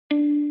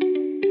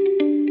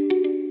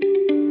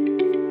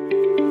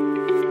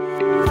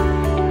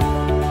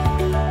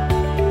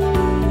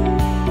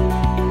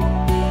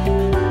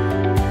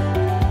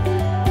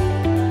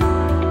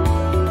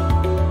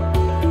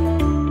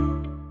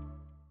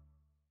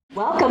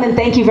Welcome and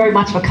thank you very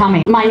much for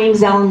coming. My name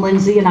is Ellen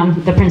Lindsay and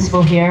I'm the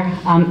principal here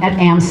at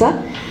AMSA.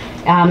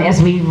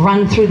 As we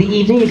run through the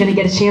evening, you're going to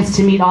get a chance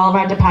to meet all of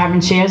our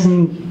department chairs,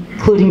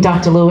 including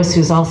Dr. Lewis,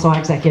 who's also our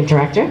executive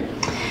director.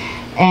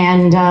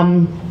 And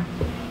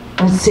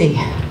let's see,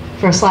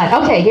 first slide.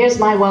 Okay, here's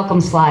my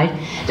welcome slide.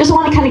 Just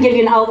want to kind of give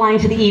you an outline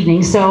for the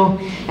evening. So,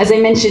 as I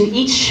mentioned,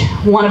 each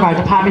one of our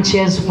department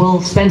chairs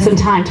will spend some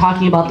time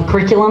talking about the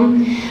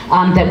curriculum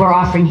that we're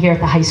offering here at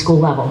the high school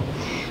level.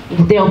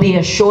 There'll be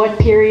a short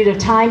period of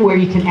time where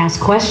you can ask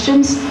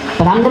questions,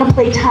 but I'm going to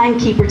play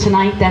timekeeper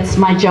tonight. That's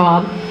my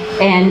job.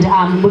 And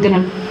we're going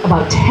to,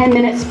 about 10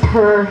 minutes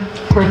per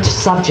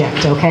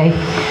subject, okay?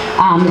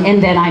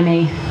 And then I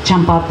may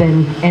jump up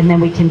and then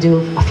we can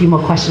do a few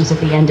more questions at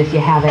the end if you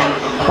have it.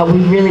 But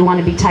we really want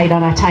to be tight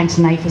on our time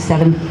tonight for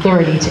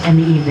 7:30 to end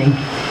the evening.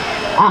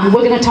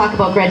 We're going to talk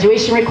about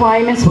graduation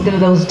requirements. We're going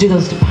to do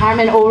those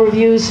department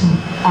overviews,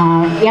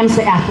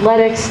 AMSA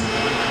athletics,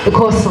 the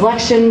course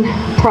selection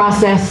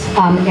process,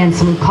 and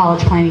some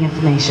college planning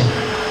information.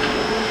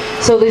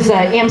 So there's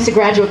an AMSA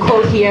graduate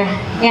quote here.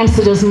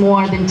 AMSA does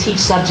more than teach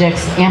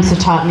subjects. AMSA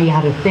taught me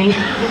how to think,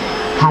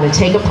 how to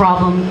take a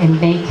problem and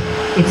make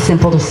it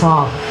simple to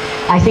solve.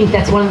 I think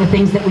that's one of the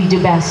things that we do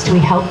best. We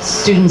help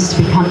students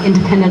to become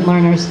independent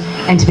learners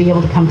and to be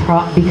able to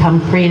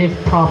become creative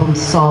problem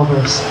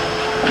solvers.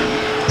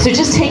 So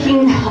just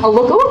taking a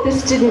look, oh,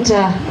 this didn't,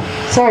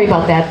 sorry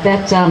about that.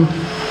 That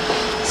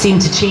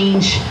seemed to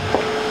change.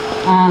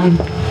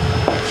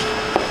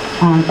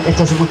 It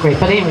doesn't look great,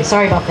 but anyway,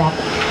 sorry about that.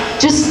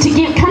 Just to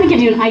kind of give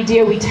you an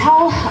idea, we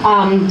tell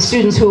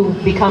students who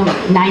become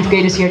 9th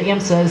graders here at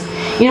AMSA,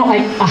 you know,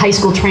 like a high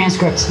school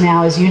transcript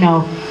now, as you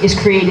know, is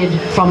created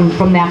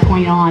from that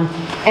point on.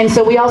 And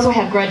so we also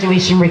have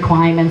graduation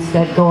requirements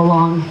that go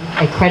along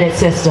a credit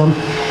system.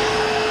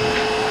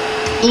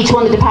 Each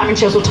one of the department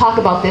chairs will talk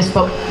about this,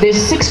 but there's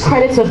 6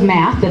 credits of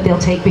math that they'll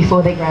take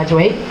before they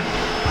graduate.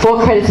 4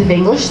 credits of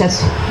English,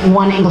 that's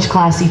 1 English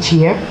class each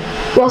year.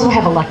 We also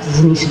have electives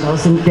in each of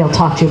those, and they'll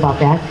talk to you about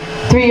that.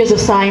 3 years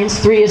of science,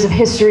 3 years of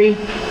history,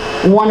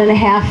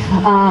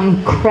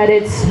 1.5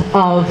 credits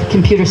of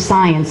computer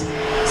science.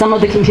 Some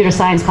of the computer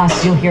science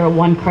classes you'll hear are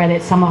 1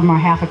 credit, some of them are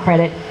half a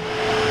credit.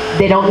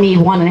 They don't need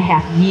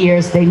 1.5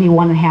 years, they need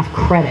 1.5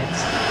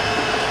 credits.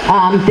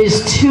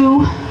 There's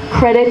 2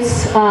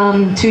 credits,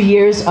 2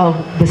 years of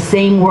the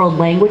same world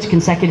language,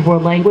 consecutive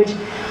world language.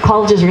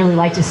 Colleges really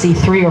like to see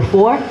 3 or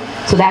 4.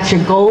 So that's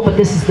your goal, but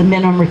this is the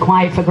minimum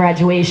required for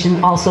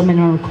graduation, also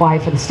minimum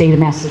required for the state of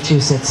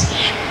Massachusetts.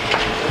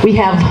 We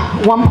have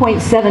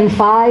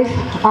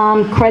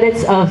 1.75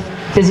 credits of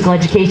physical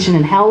education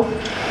and health.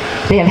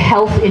 They have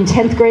health in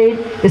 10th grade.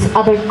 This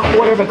other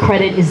quarter of a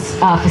credit is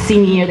for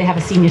senior year. They have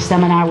a senior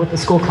seminar with the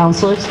school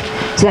counselors.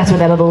 So that's where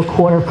that little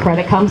quarter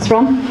credit comes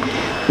from.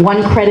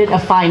 1 credit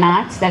of fine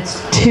arts, that's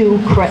 2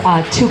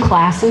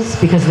 classes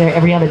because they're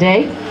every other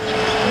day.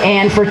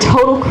 And for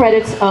total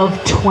credits of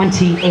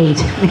 28.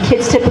 The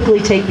kids typically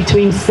take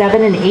between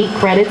 7 and 8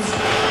 credits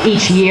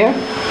each year.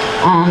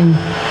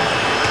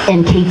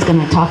 And Kate's going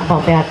to talk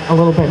about that a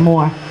little bit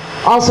more.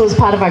 Also, as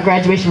part of our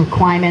graduation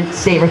requirement,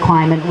 state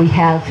requirement, we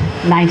have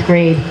 9th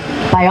grade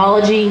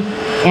biology,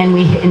 and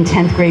in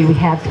 10th grade we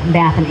have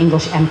math and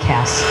English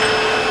MCAS.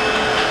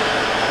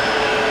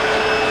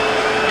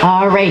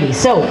 Alrighty,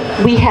 so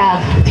we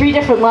have 3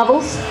 different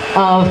levels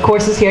of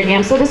courses here at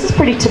AMSA. This is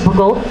pretty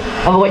typical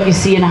of what you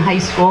see in a high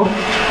school.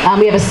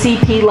 We have a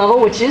CP level,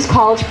 which is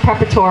college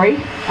preparatory,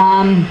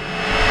 and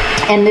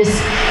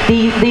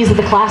these are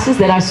the classes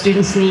that our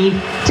students need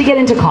to get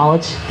into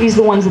college. These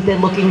are the ones that they're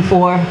looking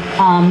for,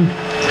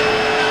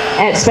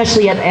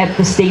 especially at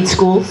the state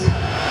schools.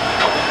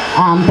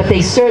 But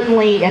they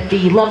certainly, at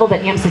the level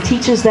that AMSA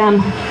teaches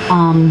them,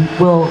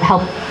 will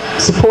help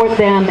support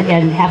them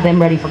and have them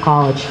ready for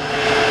college.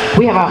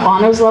 We have our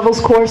honors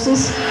levels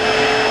courses,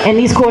 and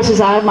these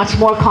courses are much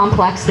more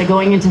complex. They're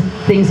going into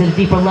things at a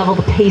deeper level.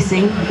 The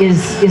pacing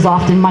is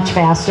often much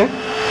faster.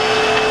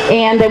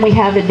 And then we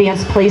have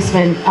advanced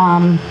placement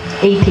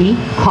AP,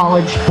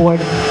 college board,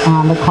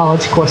 the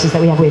college courses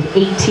that we have. We have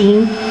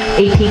 18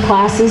 AP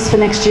classes for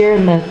next year,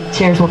 and the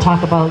chairs will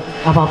talk about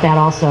that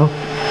also.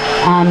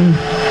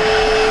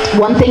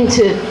 One thing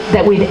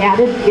that we've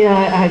added,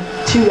 I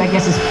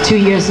guess it's 2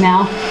 years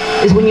now,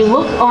 is when you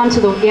look onto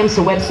the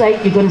AMSA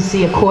website, you're going to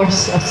see a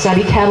course of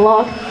study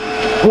catalog.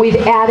 We've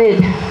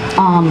added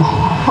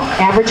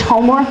average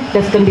homework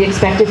that's going to be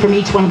expected from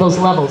each one of those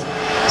levels.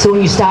 So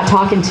when you start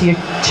talking to your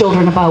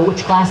children about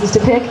which classes to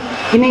pick,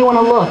 you may want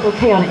to look,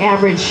 okay, on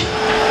average,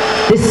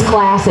 this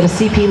class at a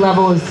CP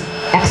level is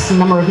X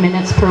number of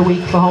minutes per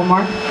week for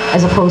homework,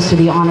 as opposed to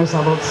the honors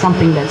level. It's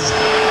something that's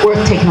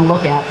worth taking a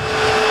look at.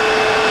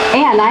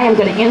 And I am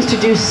going to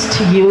introduce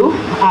to you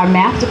our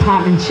math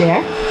department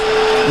chair,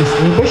 Ms.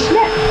 Luba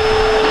Schmidt.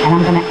 And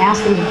I'm going to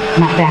ask them to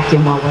not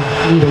vacuum while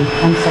we're eating.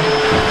 1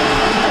 second.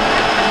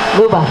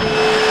 Luba.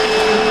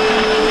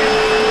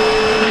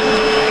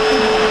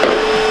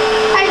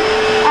 Hi,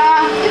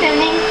 good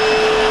evening.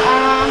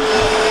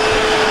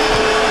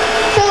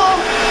 So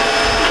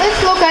let's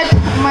look at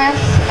math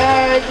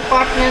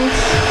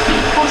department's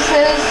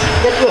courses.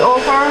 that we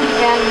offer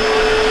in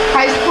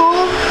high school.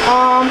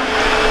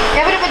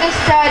 Everybody's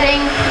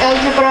studying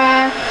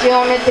algebra,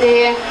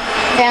 geometry,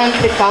 and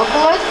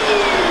pre-calculus.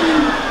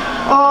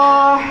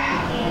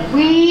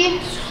 We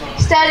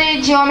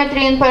study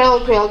geometry in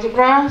parallel to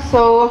algebra,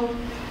 so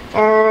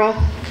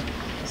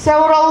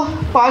several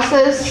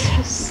passes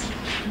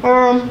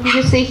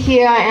you see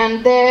here,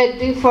 and they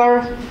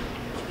differ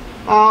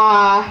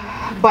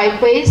by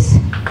pace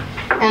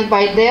and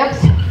by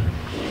depth.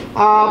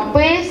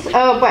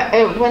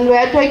 When we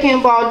are talking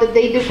about that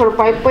they differ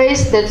by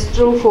pace, that's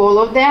true for all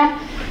of them.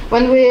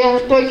 When we are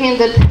talking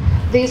that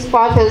these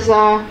passes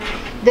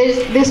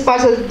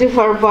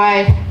differ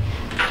by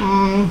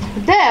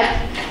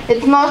depth,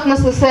 it's not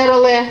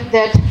necessarily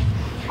that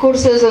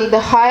courses in the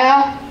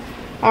higher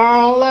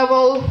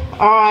level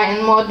are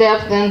in more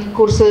depth than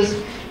courses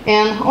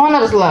in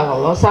honors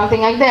level or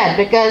something like that,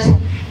 because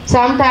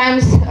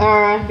sometimes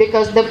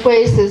because the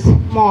pace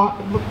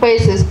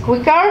is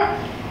quicker,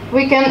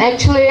 we can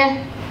actually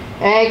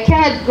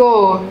cannot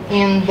go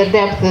in the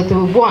depth that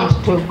we want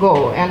to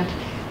go, and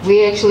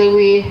we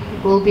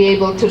will be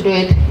able to do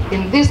it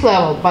in this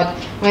level, but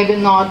maybe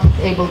not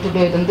able to do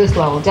it in this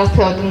level. Just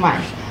have it in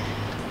mind.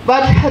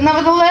 But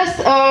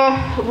nevertheless,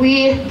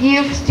 we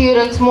give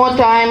students more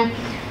time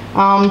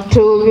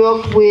to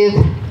work with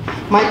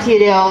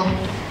material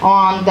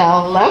on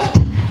the left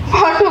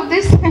part of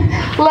these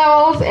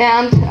levels,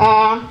 and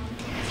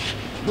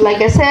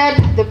like I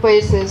said, the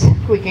pace is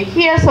quicker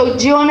here. So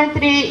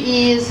geometry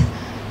is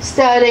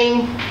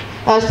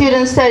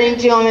students studying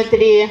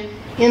geometry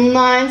in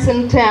 9th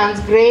and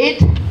 10th grade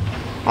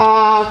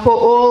for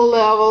all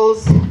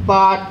levels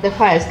but the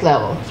highest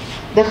level.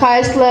 The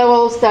highest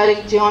level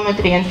studying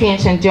geometry and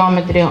finishing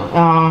geometry,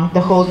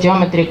 the whole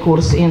geometry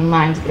course in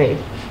 9th grade.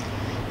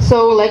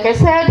 So like I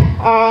said,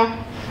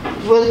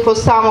 for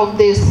some of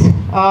these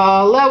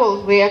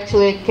levels we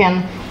actually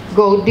can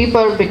go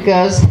deeper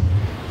because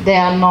they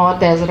are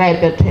not as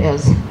rapid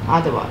as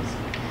other ones.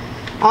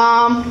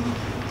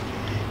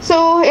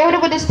 So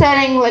everybody's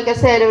studying, like I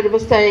said,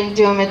 everybody's studying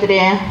geometry,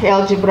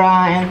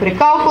 algebra, and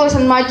pre-calculus,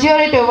 and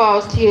majority of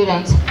our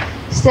students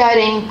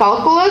studying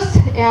calculus,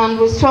 and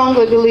we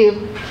strongly believe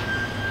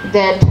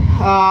that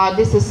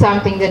this is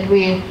something that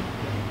we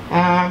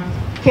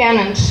can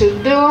and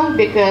should do,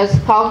 because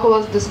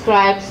calculus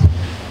describes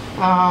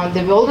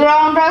the world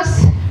around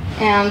us,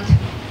 and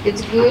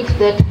it's good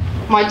that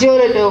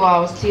majority of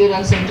our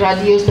students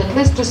introduced at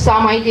least to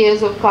some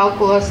ideas of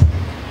calculus.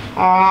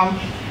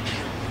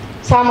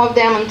 Some of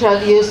them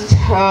introduced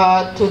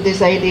to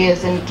these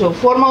ideas into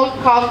formal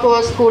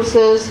calculus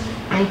courses,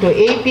 into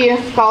AP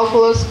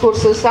calculus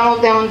courses. Some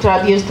of them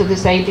introduced to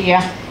this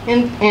idea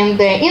in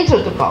the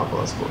intro to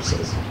calculus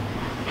courses.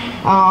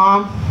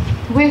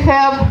 We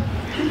have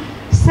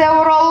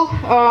several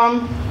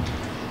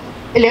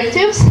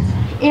electives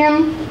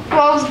in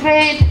 12th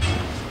grade,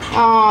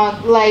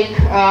 like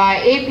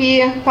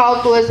AP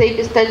calculus,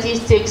 AP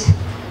statistics,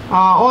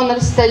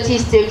 honors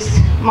statistics,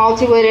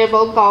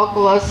 multivariable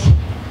calculus,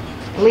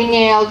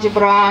 linear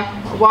algebra.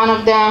 One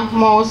of the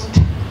most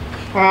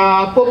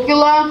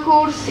popular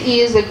course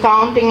is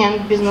accounting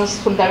and business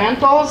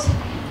fundamentals,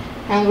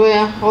 and we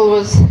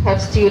always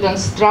have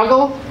students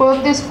struggle for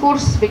this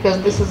course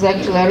because this is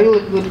actually a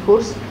really good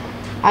course.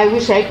 I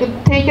wish I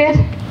could take it.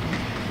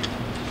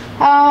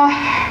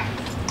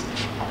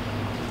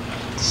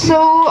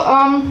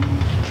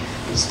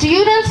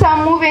 Students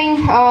are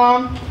moving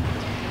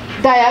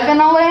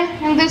diagonally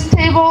in this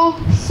table.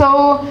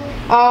 So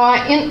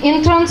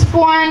entrance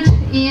point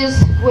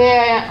is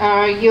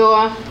where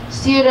your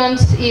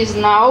students is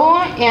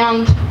now,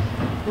 and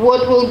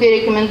what will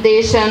be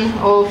recommendation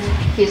of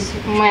his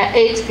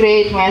 8th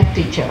grade math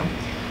teacher.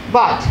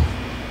 But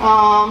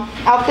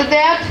after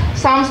that,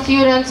 some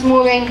students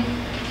moving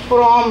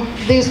from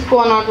this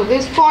corner to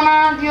this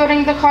corner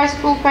during the high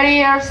school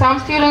career, some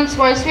students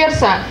vice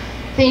versa,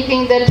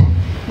 thinking that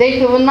they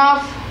have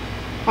enough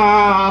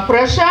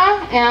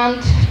pressure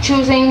and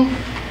choosing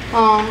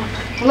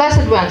less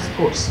advanced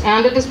course.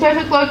 And it is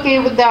perfectly okay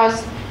with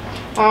us.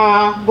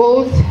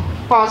 Both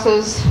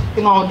passes,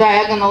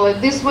 diagonally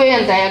this way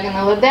and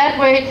diagonally that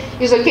way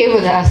is okay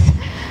with us.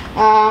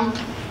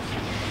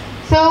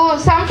 So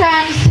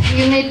sometimes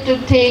you need to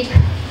take,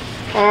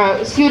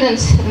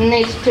 students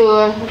need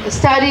to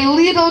study a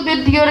little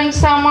bit during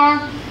summer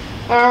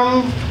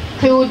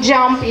to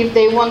jump if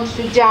they want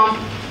to jump,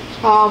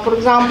 for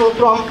example,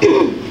 from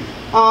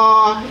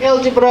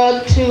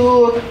algebra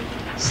to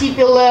CP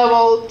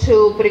level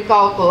to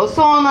pre-calculus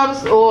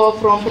honors, or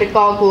from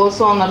pre-calculus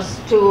honors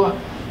to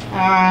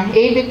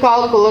AB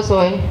calculus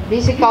or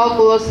BC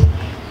calculus.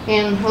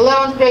 In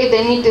 11th grade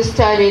they need to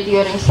study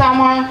during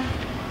summer.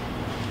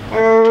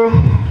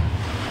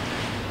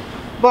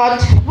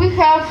 But we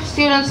have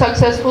students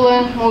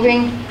successfully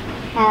moving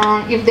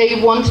if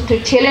they want to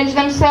challenge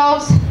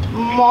themselves.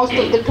 Most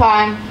of the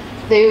time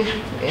they're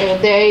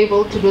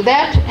able to do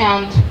that,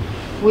 and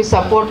we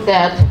support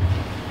that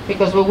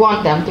because we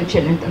want them to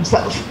challenge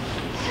themselves.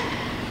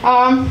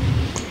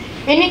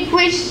 Any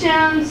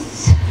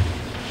questions?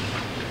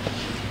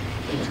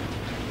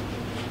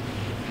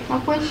 More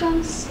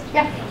questions?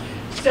 Yeah.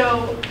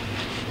 So,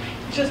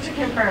 just to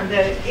confirm,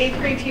 the 8th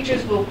grade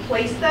teachers will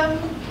place them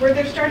where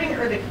they're starting,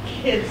 or the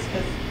kids,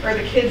 or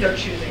the kids are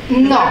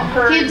choosing?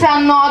 No, kids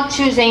are not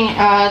choosing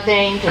their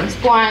entrance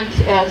point.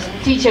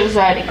 Teachers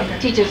are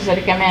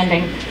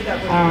recommending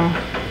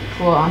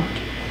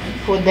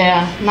for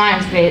their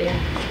 9th grade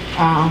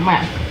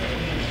math.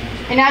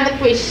 Any other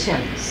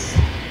questions?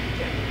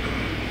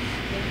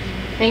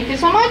 Thank you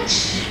so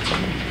much.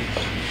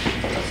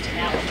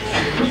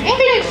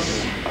 English.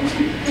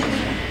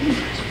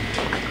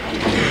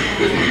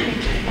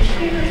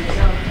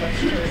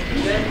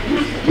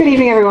 Good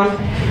evening, everyone.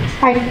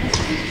 Hi.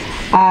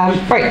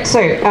 Right, so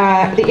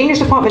the English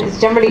department is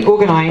generally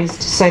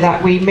organised so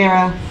that we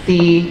mirror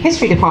the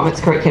history department's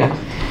curriculum.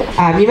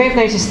 You may have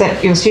noticed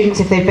that your students,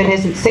 if they've been here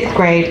since 6th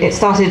grade, it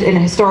started in a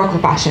historical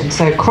fashion,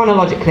 so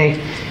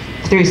chronologically,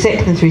 through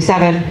 6th and through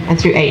 7 and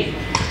through 8.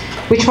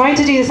 We try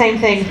to do the same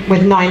thing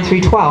with 9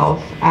 through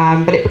 12,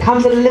 but it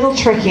becomes a little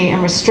tricky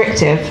and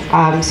restrictive.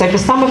 So for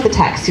some of the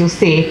texts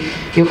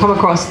you'll come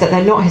across that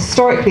they're not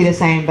historically the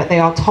same, but they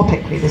are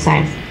topically the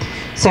same.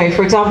 So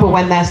for example,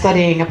 when they're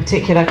studying a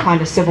particular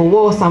kind of civil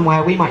war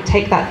somewhere, we might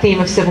take that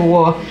theme of civil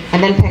war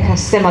and then pick a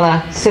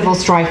similar civil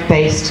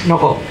strife-based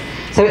novel.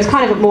 So it's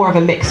kind of more of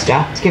a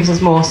mixture. It gives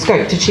us more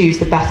scope to choose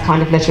the best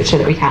kind of literature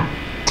that we can.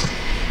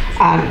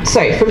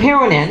 So from here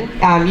on in,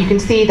 you can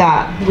see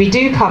that we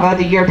do cover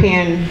the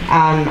European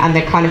and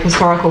the kind of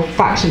historical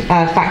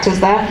factors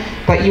there,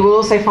 but you will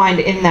also find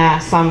in there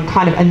some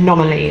kind of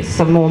anomalies,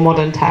 some more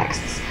modern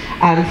texts.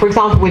 For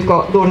example, we've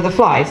got Lord of the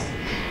Flies,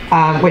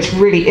 which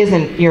really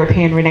isn't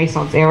European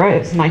Renaissance era,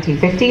 it's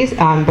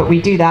 1950s, but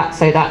we do that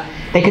so that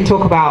they can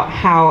talk about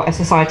how a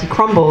society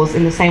crumbles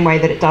in the same way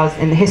that it does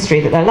in the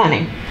history that they're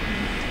learning.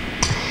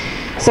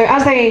 So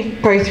as they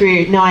go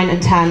through 9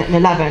 and 10 and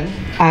 11,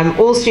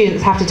 all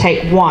students have to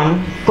take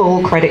one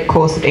full credit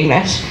course of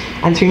English,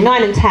 and through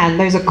 9 and 10,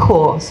 those are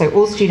core, so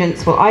all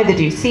students will either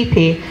do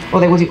CP or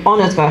they will do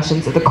honours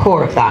versions of the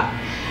core of that.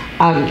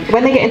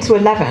 When they get into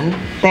 11,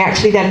 they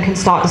actually then can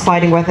start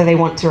deciding whether they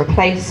want to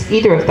replace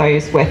either of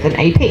those with an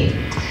AP.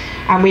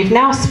 And we've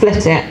now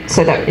split it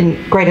so that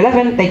in grade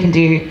 11, they can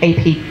do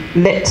AP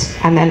Lit,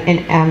 and then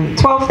in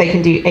 12, they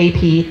can do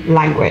AP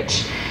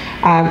Language.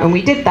 And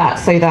we did that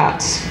so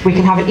that we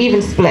can have an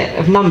even split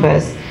of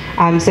numbers.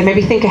 So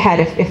maybe think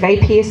ahead, if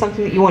AP is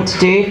something that you want to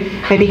do,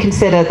 maybe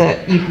consider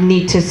that you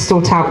need to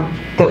sort out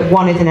that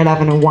one is in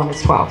 11 and one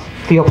is 12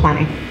 for your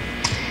planning.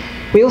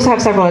 We also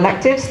have several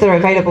electives that are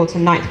available to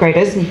 9th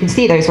graders, and you can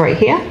see those right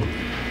here.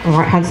 On the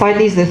right-hand side,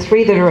 these are the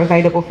 3 that are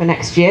available for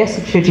next year,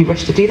 so should you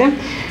wish to do them.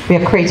 We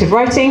have creative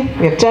writing,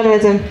 we have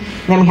journalism,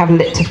 and then we have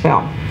lit to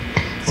film.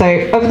 So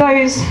of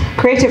those,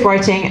 creative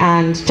writing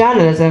and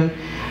journalism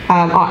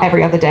are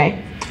every other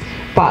day.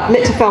 But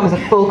lit to film is a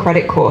full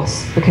credit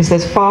course because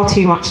there's far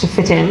too much to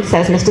fit in,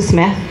 says Mr.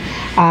 Smith,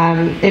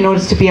 in order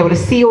to be able to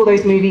see all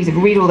those movies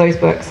and read all those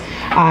books.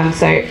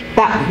 So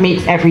that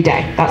meets every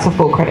day. That's a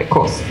full credit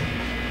course.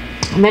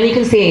 And then you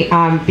can see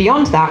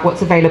beyond that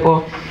what's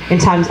available in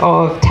terms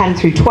of 10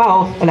 through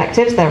 12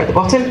 electives there at the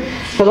bottom.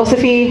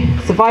 Philosophy,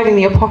 Surviving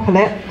the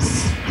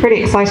Apocalypse,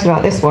 pretty excited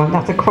about this one.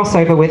 That's a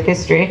crossover with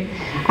history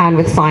and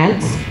with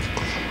science.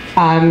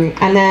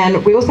 And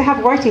then we also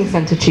have Writing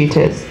Centre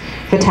tutors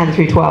for 10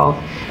 through 12.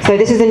 So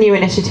this is a new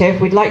initiative.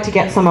 We'd like to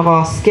get some of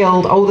our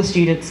skilled older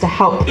students to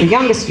help the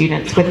younger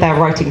students with their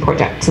writing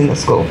projects in the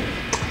school.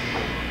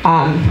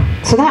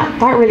 So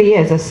that really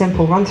is a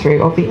simple run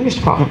through of the English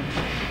department.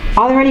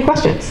 Are there any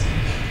questions?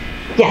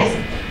 Yes?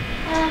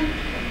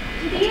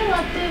 Do the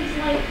electives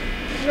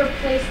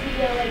replace the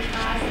ELA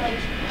class, like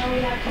how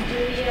we have to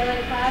do the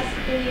ELA class?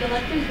 Do the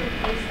electives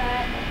replace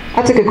that?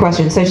 That's a good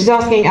question. So she's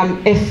asking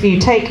if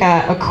you take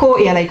a core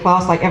ELA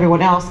class like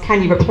everyone else,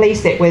 can you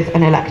replace it with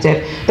an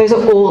elective? Those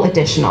are all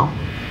additional.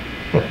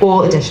 They're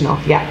all additional,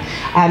 yeah.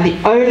 The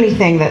only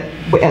thing that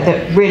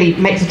really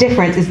makes a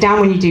difference is down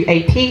when you do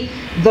AP,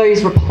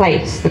 those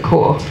replace the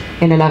core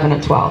in 11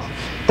 and 12.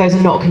 Those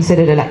are not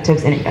considered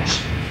electives in English.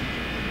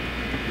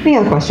 Any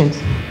other questions?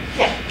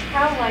 Yeah.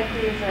 How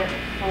likely is it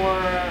for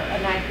a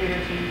 9th grader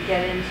to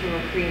get into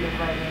a creative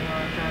writing or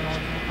a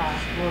journalism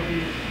class? Will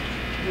the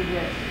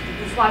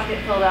slots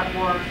get filled up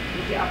more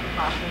with the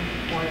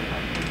upperclassmen before they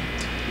come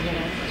to get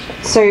in?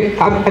 So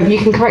you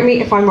can correct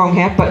me if I'm wrong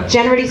here, but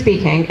generally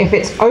speaking, if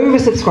it's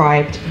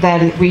oversubscribed,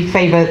 then we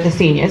favour the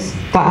seniors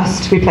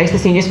first. We place the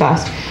seniors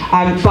first.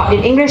 But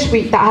in English,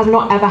 that has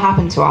not ever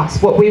happened to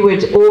us. What we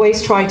would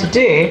always try to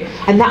do,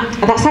 and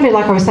that sounded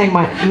like I was saying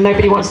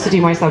nobody wants to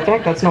do my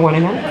subject. That's not what I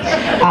meant.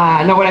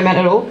 Not what I meant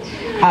at all.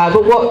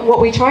 But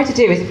what we try to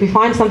do is if we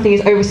find something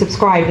is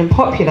oversubscribed and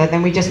popular,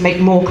 then we just make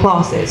more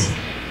classes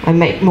and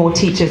make more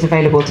teachers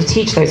available to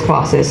teach those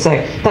classes. So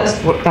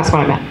that's what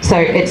I meant. So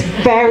it's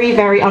very,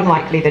 very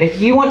unlikely that if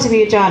you want to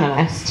be a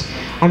journalist,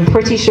 I'm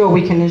pretty sure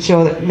we can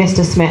ensure that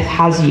Mr. Smith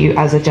has you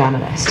as a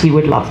journalist. He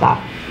would love that.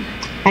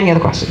 Any other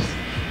questions?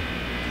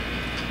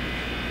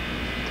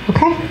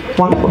 Okay,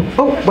 wonderful.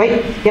 Oh,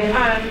 wait, yep.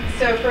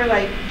 So for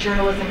like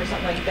journalism or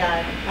something like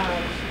that,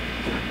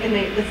 and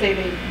let's say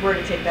they were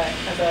to take that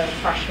as a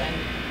freshman,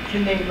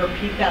 can they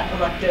repeat that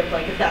elective?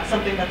 Like, if that's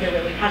something that they're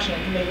really passionate,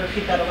 can they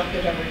repeat that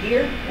elective every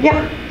year?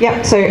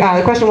 Yep. So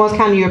the question was,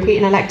 can you repeat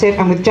an elective?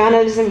 And with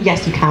journalism,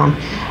 yes, you can.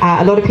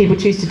 A lot of people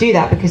choose to do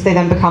that because they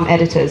then become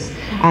editors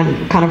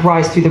and kind of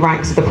rise through the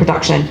ranks of the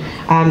production.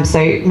 So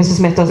Mrs.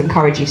 Smith does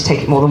encourage you to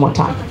take it more than one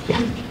time.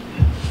 Yeah.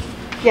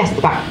 Yes, at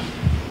the back.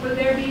 Will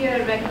there be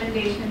a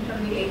recommendation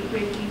from the 8th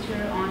grade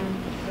teacher on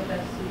the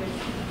best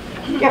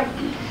students? Yep.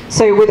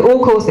 So with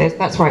all courses,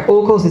 that's right,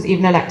 all courses,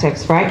 even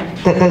electives, right?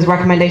 That there's a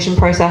recommendation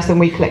process and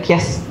we click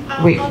yes,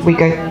 we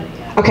go.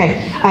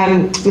 Okay,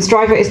 Ms.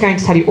 Driver is going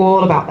to tell you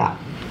all about that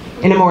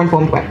in a more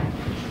informed way.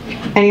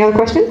 Any other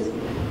questions?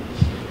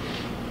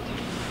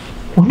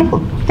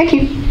 Wonderful, thank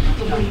you.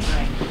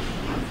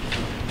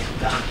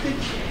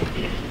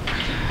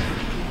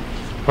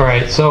 All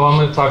right, so I'm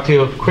going to talk to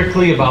you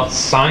quickly about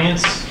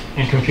science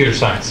and computer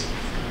science.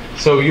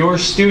 So your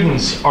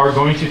students are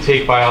going to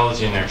take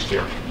biology next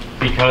year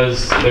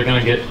because they're going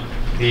to get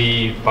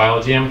the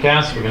biology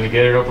MCAS. We're going to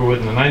get it over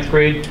with in the 9th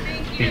grade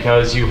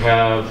because you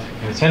have,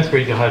 in the 10th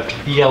grade, you'll have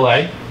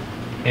ELA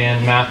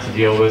and math to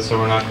deal with, so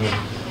we're not going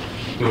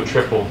to do a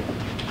triple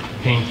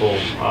painful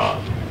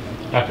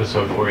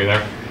episode for you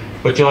there.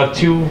 But you'll have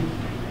 2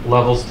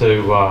 levels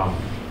to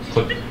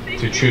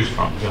choose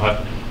from. You'll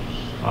have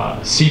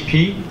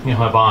CP, and you'll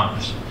have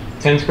honors.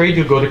 10th grade,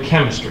 you'll go to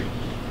chemistry.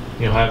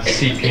 You'll have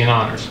CP and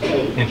honors.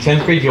 In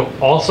 10th grade, you'll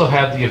also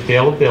have the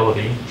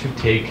availability to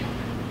take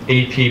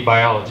AP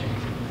Biology.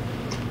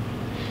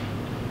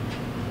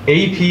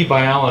 AP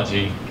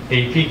Biology,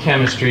 AP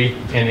Chemistry,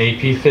 and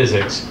AP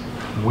Physics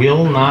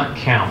will not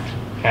count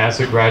as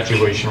a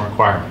graduation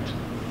requirement.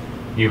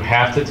 You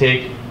have to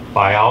take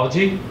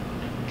Biology,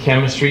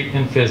 Chemistry,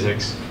 and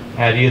Physics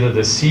at either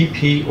the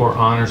CP or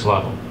honors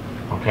level,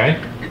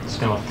 okay? Just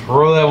gonna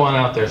throw that one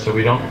out there so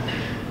we don't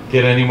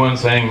get anyone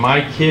saying,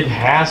 my kid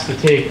has to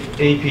take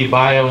AP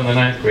Bio in the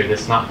 9th grade.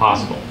 It's not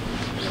possible.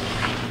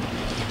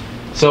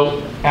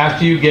 So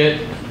after you get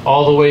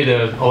all the way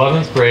to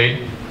 11th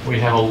grade, we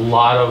have a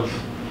lot of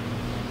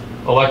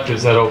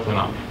electives that open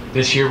up.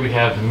 This year we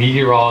have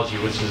meteorology,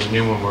 which is a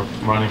new one we're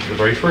running for the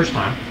very first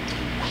time.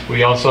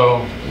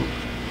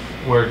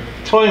 We're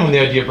toying with the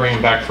idea of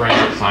bringing back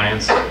forensic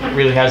science. It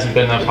really hasn't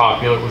been that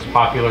popular. It was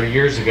popular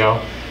years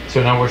ago.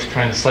 So now we're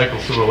trying to cycle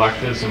through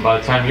electives, and by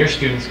the time your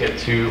students get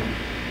to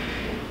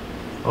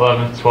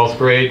 11th, 12th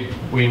grade,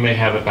 we may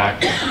have it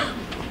back.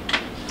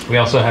 We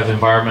also have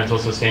environmental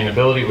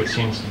sustainability, which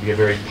seems to be a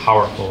very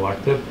powerful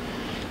elective.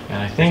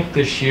 And I think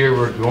this year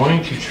we're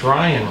going to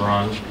try and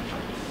run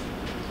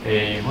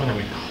what are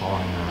we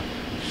calling that?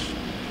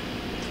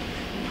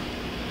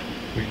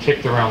 We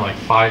kicked around like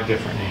 5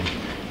 different names.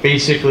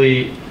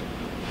 Basically,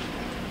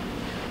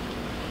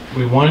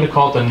 we wanted to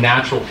call it the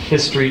natural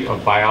history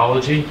of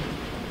biology,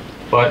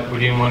 but we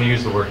didn't want to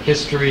use the word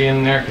history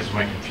in there because it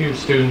might confuse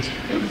students.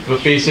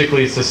 But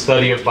basically, it's the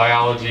study of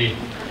biology,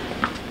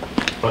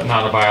 but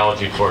not a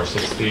biology course.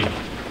 It's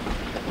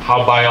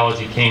how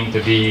biology came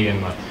to be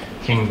and the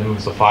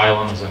kingdoms, the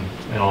phylums,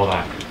 and all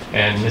that.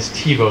 And Ms.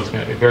 Thibault is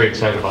going to be very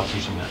excited about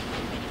teaching that.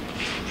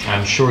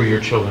 I'm sure your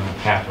children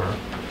have her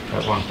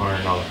at one point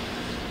or another.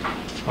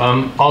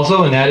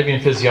 Also, anatomy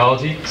and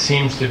physiology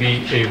seems to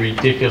be a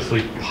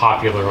ridiculously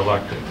popular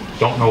elective.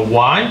 Don't know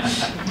why.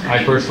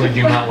 I personally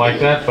do not like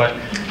that,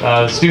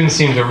 but students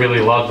seem to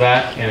really love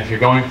that. And if you're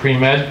going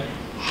pre-med,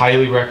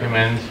 highly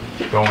recommend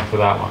going for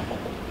that one.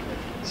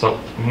 So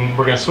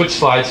we're going to switch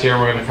slides here,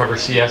 and we're going to cover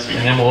CS,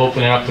 and then we'll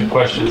open it up to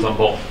questions on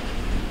both.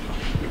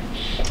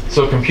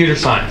 So computer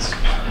science.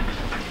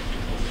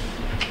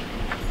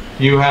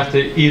 You have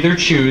to either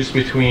choose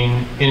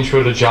between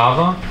Intro to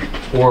Java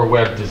or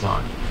Web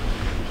Design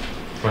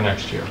for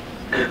next year.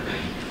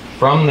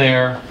 From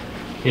there,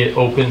 it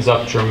opens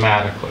up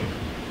dramatically.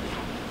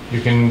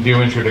 You can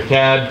do Intro to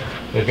CAD,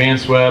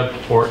 Advanced Web,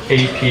 or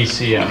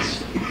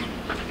APCS.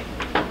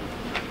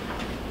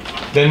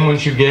 Then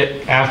once you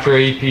get after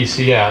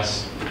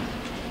APCS,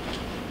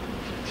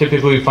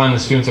 typically we find the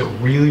students that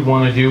really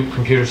want to do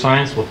computer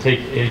science will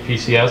take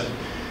APCS.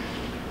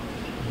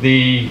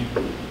 The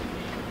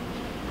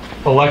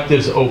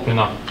electives open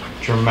up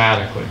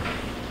dramatically.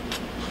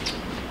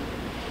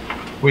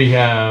 We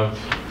have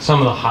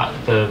some of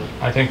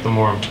I think the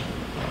more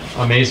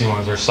amazing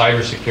ones are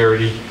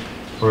cybersecurity.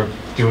 We're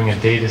doing a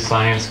data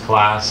science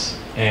class,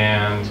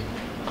 and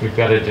we've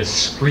got a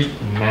discrete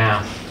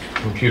math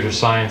computer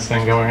science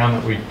thing going on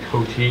that we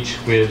co-teach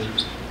with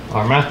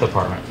our math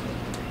department.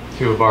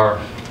 2 of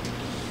our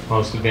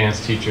most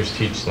advanced teachers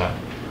teach that.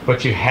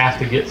 But you have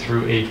to get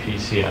through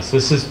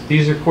APCS.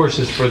 These are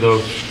courses for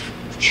those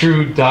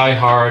true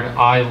die-hard,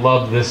 I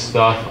love this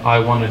stuff, I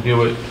want to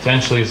do it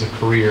potentially as a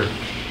career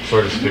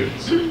sort of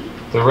students.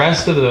 The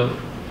rest of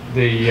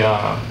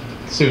the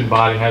student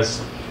body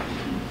has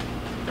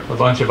a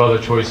bunch of other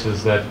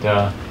choices that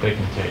they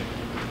can take.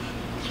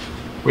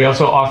 We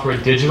also offer a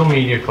digital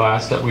media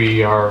class that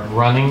we are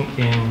running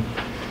in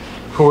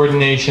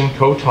coordination,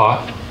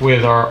 co-taught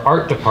with our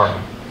art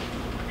department.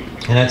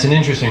 And that's an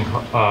interesting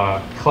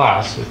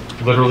class. It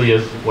literally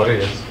is what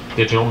it is,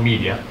 digital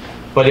media.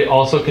 But it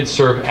also can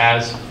serve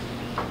as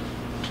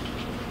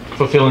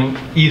fulfilling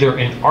either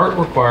an art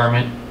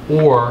requirement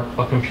or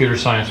a computer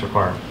science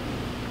requirement.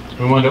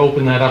 We wanted to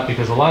open that up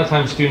because a lot of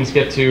times students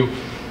get to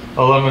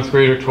 11th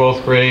grade or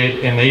 12th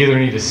grade and they either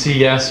need a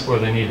CS or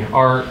they need an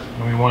art,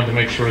 and we wanted to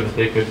make sure that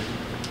they could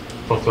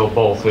fulfill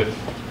both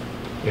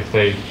if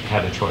they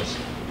had a choice.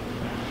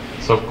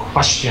 So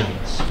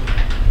questions?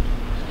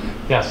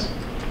 Yes?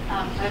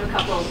 I have a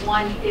couple.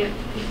 One, if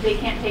they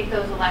can't take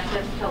those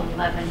electives till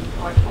 11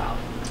 or 12.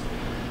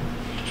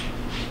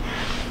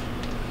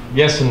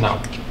 Yes and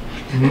no.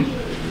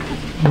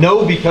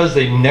 No, because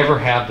they never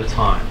have the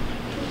time.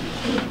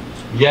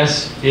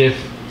 Yes, if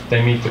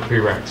they meet the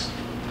prereqs.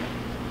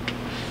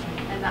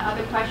 And the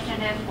other question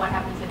is, what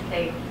happens if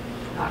they,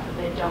 God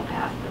forbid, don't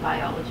pass the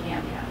biology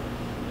MCAS?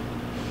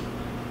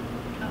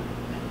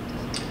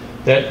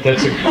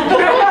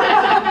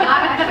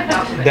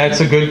 That's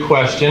a good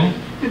question.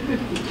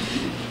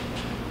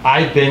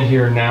 I've been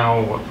here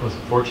now, what was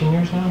it, 14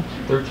 years now?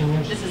 13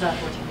 years? This is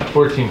 14.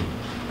 14.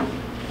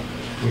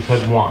 We've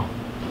had one.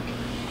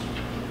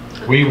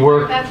 We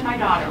work. That's my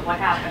daughter. What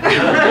happened?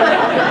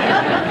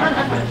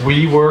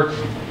 We work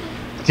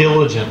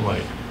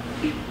diligently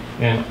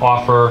and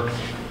offer.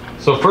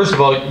 So first of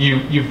all,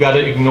 you've got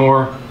to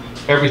ignore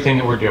everything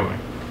that we're doing,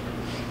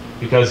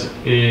 because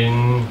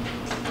in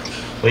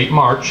late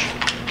March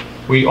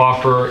we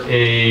offer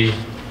an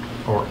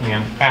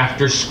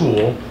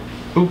after-school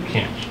boot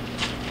camp,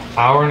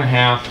 hour and a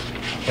half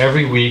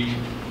every week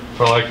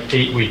for like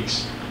 8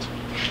 weeks.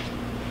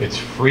 It's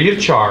free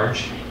of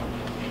charge.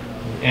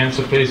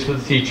 AMSA pays for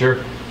the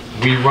teacher.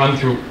 We run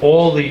through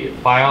all the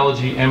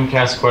biology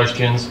MCAS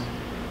questions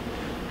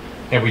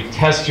and we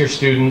test your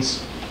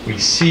students. We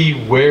see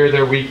where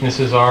their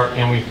weaknesses are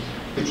and we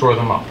shore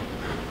them up.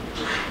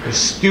 The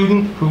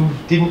student who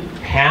didn't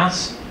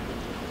pass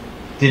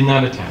did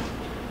not attend.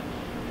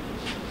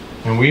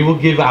 And we will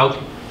give out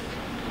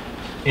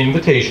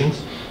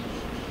invitations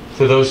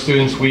to those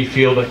students we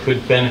feel that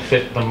could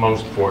benefit the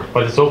most for it.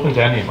 But it's open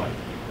to anybody.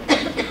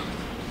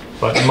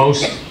 But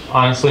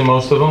honestly,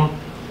 most of them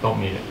don't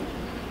need it.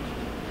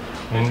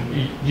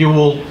 And you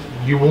will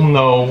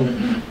know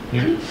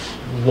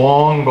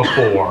long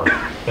before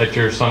that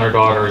your son or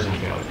daughter is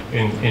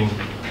in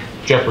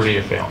jeopardy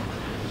of failing.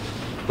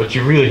 But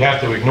you really have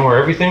to ignore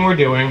everything we're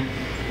doing,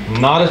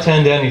 not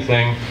attend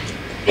anything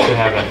to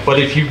have it. But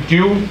if you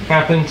do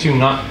happen to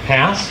not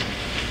pass,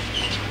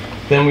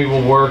 then we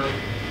will work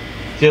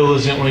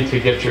diligently to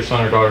get your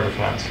son or daughter to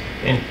pass.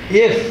 And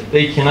if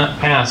they cannot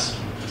pass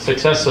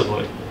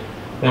successively,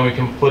 then we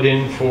can put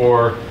in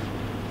for,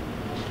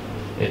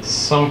 it's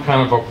some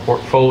kind of a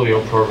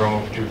portfolio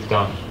program which we've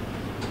done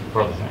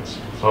for other things.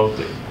 So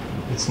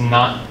it's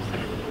not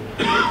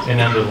an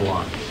end of the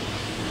line.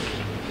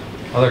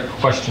 Other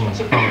questions,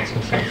 comments,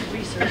 concerns?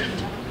 Research.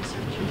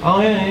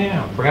 Oh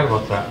yeah. Forgot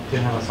about that.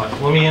 Didn't have a slide.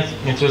 Let me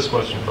answer this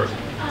question first.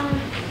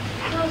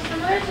 So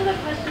similar to the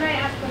question I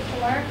asked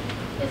before,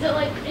 is it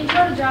like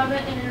Intro to Java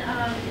and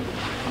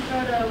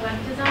Intro to Web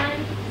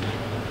Design?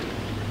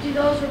 Do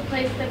those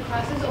replace the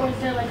classes, or is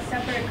there like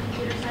separate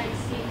computer science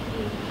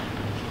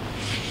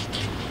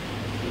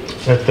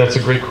CP? That's a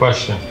great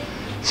question.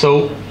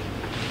 So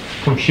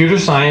computer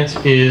science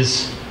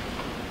is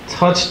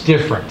touch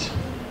different.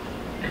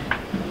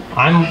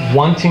 I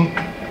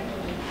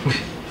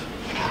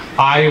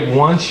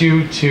want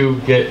you to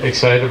get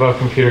excited about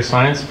computer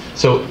science,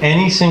 so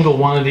any single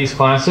one of these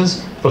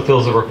classes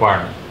fulfills a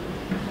requirement.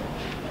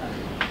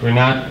 We're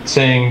not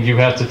saying you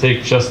have to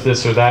take just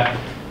this or that.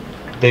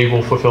 They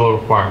will fulfill a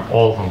requirement.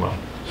 All of them will.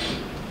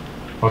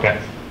 Okay.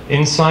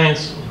 In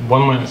science,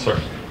 one minute, sir.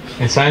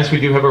 In science, we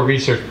do have a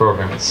research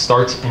program. It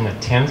starts in the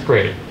 10th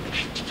grade.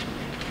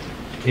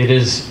 It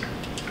is,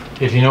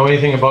 if you know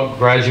anything about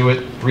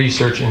graduate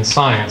research in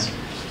science,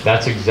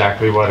 that's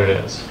exactly what it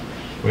is.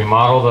 We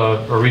model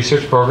a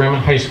research program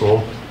in high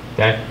school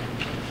that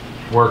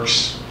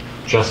works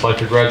just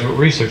like a graduate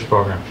research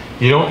program.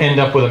 You don't end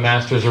up with a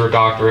master's or a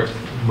doctorate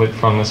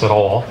from this at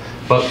all,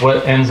 but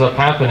what ends up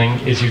happening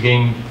is you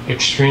gain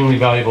extremely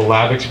valuable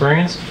lab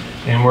experience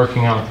and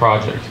working on a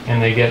project,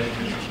 and they get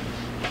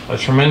a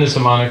tremendous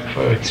amount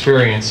of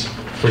experience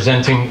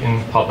presenting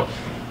in public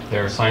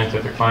their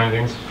scientific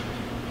findings.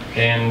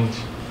 And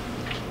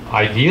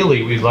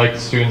ideally, we'd like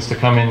students to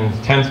come in the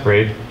 10th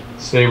grade,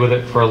 stay with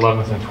it for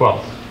 11th and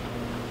 12th.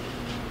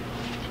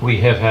 We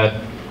have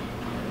had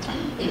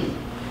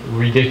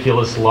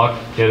ridiculous luck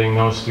getting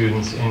those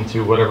students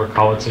into whatever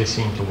college they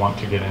seem to want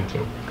to get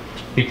into,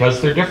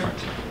 because they're different.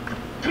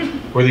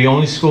 We're the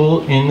only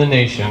school in the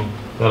nation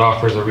that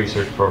offers a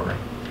research program.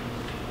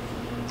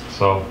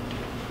 So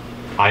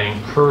I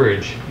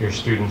encourage your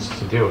students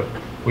to do it.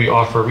 We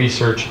offer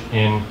research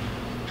in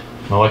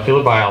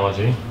molecular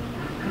biology,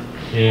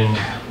 in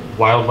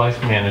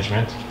wildlife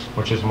management,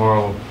 which is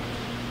more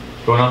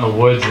going out in the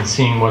woods and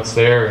seeing what's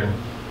there and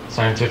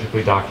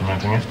scientifically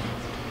documenting it.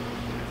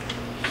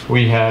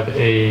 We have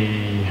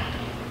a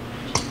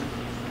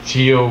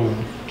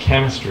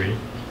geochemistry,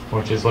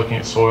 which is looking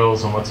at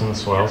soils and what's in the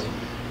soils.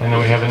 And then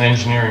we have an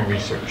engineering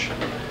research.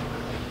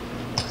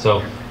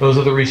 So those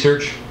are the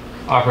research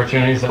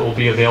opportunities that will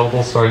be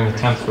available starting the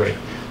 10th grade.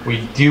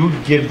 We do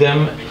give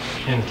them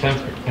in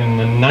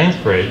the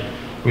 9th grade,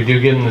 we do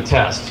give them the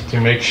test to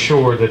make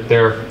sure that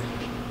their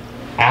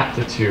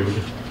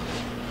aptitude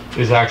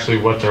is actually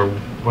what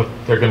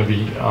they're going to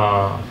be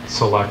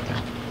selecting.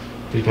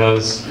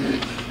 Because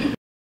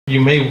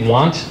you may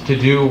want to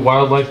do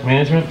wildlife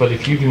management, but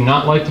if you do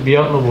not like to be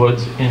out in the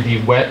woods and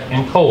be wet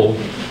and cold,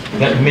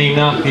 that may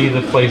not be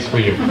the place for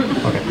you.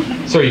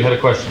 Okay. Sir, you had a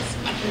question.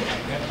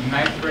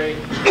 9th grade,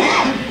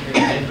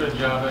 intro to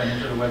Java and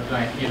intro to web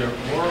design, either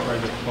or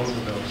is it both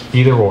of those?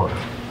 Either or.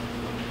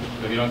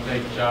 So if you don't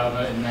take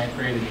Java in 9th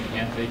grade, then you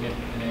can't take it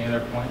at any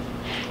other point?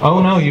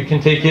 Oh no, you can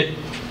take it.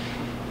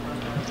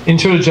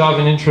 Intro to Java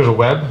and Intro to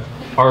Web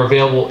are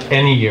available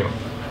any year.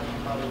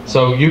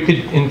 So you could,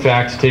 in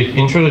fact, take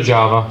Intro to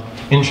Java,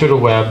 Intro to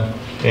Web,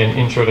 and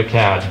Intro to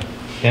CAD,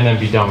 and then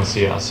be done with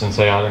CS and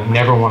say, I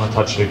never want to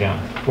touch it again.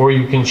 Or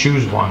you can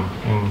choose one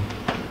and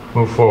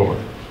move forward.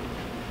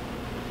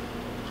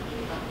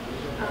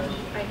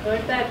 I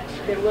heard that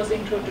there was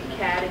intro to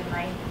CAD in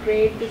 9th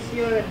grade this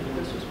year, and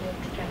this was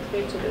moved to 10th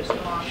grade, so there's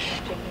no option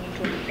of taking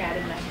intro to CAD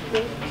in 9th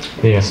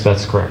grade? Yes,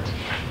 that's correct.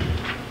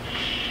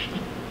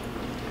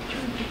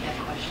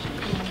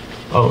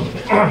 Oh,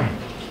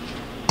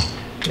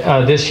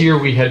 this year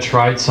we had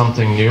tried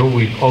something new.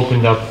 We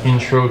opened up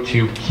Intro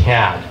to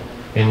CAD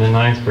in the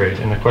 9th grade,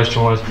 and the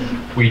question was,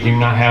 we do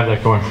not have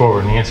that going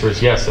forward. And the answer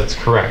is yes, that's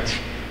correct.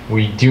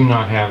 We do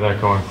not have that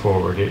going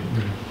forward. It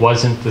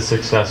wasn't the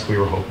success we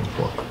were hoping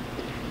for.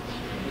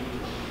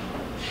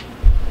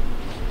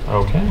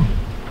 Okay.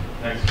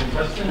 Next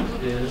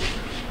contestant is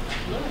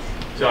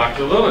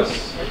Dr.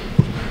 Lewis.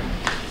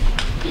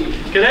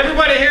 Can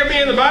everybody hear me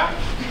in the back?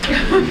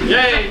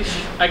 Yay!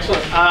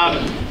 Excellent.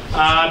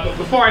 But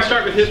before I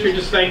start with history,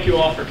 just thank you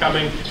all for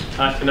coming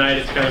tonight.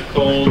 It's kind of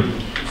cold.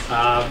 And,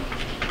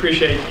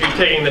 appreciate you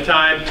taking the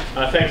time.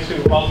 Thanks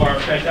to all of our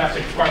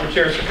fantastic department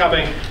chairs for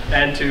coming,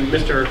 and to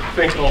Mr.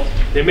 Finkel,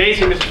 the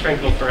amazing Mr.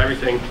 Finkel, for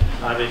everything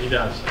that he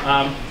does.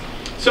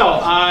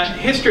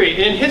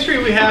 History. In history,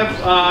 we have,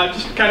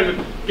 just to kind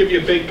of give you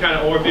a big kind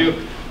of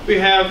overview, we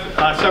have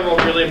several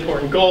really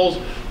important goals.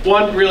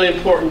 One really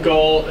important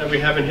goal that we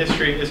have in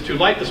history is to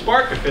light the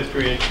spark of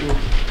history and to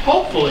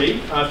hopefully,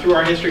 through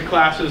our history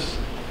classes,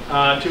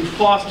 to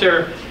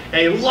foster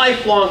a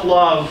lifelong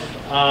love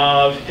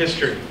of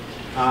history.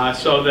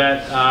 So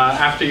that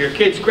after your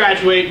kids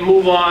graduate and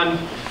move on,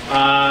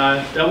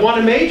 they'll want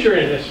to major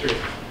in history.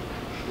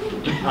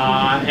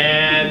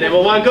 And they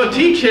will want to go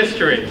teach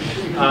history.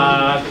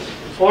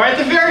 Or at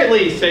the very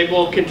least, they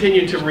will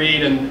continue to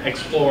read and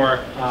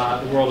explore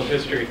the world of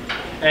history.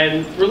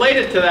 And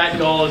related to that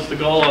goal is the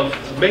goal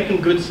of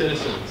making good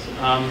citizens.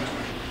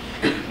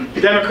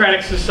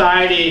 Democratic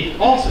society,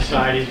 all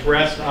societies,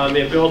 rest on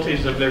the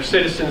abilities of their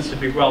citizens to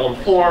be well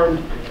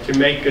informed, to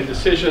make good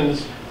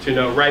decisions, to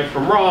know right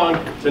from wrong,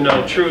 to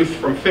know truth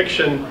from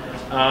fiction.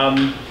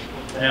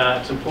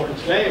 It's important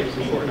today, it was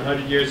important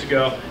 100 years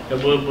ago,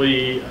 it will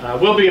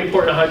be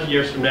important 100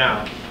 years from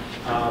now.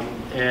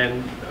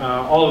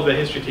 All of the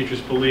history teachers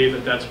believe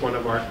that that's one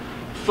of our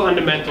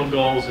fundamental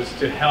goals, is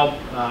to help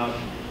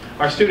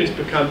our students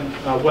become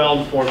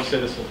well-informed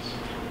citizens.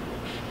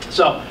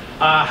 So,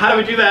 how do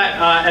we do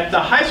that? At the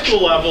high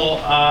school level,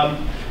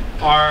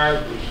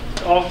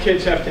 all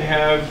kids have to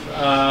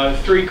have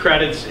 3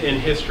 credits in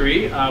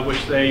history,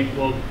 which they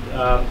will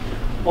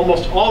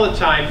almost all the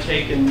time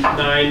take in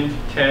 9,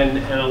 10,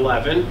 and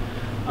 11.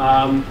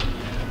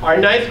 Our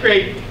 9th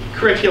grade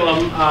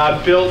curriculum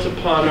builds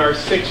upon our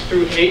 6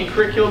 through 8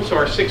 curriculum. So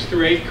our 6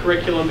 through 8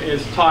 curriculum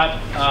is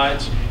taught,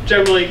 it's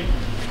generally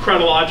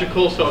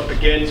chronological, so it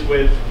begins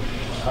with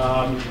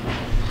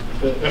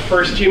the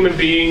first human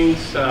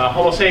beings,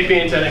 Homo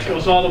sapiens, and it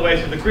goes all the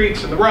way through the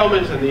Greeks and the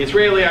Romans and the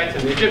Israelites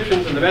and the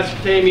Egyptians and the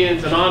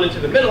Mesopotamians and on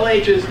into the Middle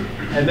Ages,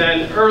 and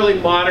then early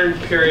modern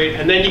period,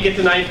 and then you get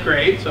to 9th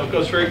grade, so it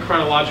goes very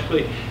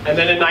chronologically. And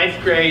then in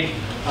 9th grade,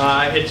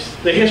 it's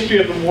the history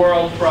of the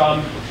world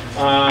from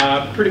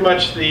pretty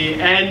much the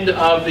end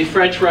of the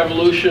French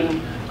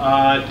Revolution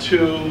to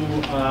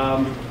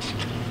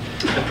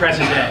the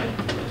present day.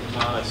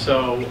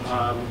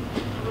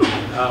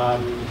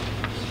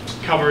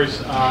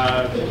 Covers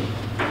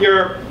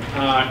Europe,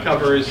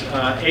 covers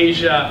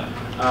Asia,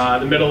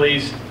 the Middle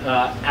East,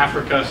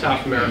 Africa,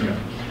 South America.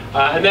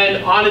 And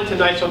then on into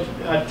 9th, so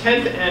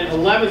 10th and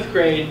 11th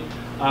grade,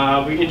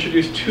 we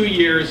introduced 2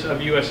 years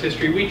of U.S.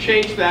 history. We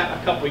changed that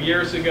a couple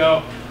years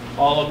ago.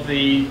 All of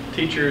the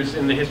teachers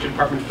in the history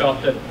department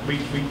felt that we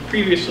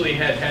previously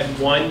had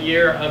 1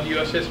 year of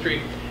U.S.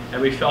 history,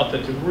 and we felt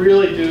that to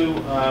really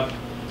do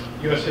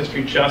U.S.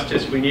 history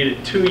justice, we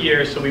needed 2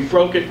 years, so we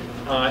broke it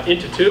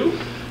into 2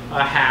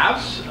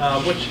 halves,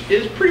 which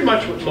is pretty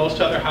much what most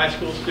other high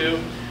schools do.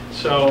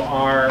 So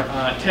our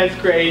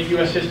 10th grade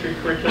U.S. history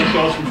curriculum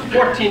goes from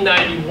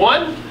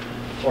 1491,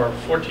 or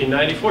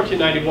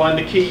 1491.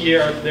 The key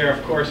year there,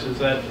 of course, is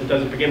that it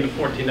doesn't begin to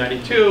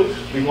 1492.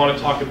 We want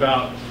to talk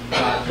about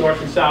North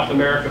and South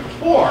America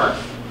before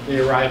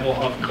the arrival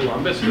of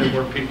Columbus. There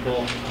were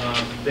people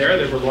there.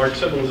 There were large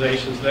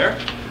civilizations there.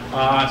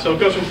 So it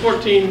goes from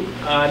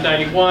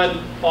 1491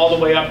 all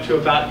the way up to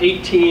about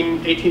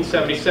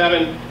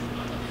 1877,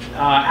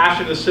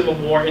 after the Civil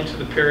War into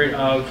the period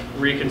of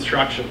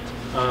Reconstruction.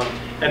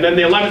 And then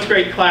the 11th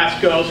grade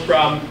class goes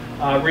from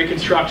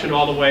Reconstruction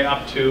all the way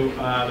up to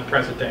the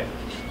present day.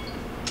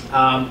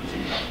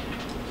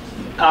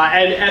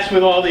 And as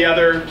with all the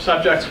other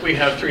subjects, we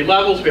have 3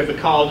 levels. We have the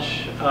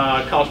college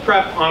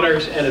prep,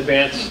 honors, and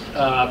advanced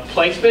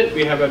placement.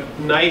 We have a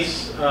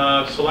nice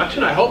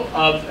selection, I hope,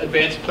 of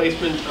advanced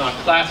placement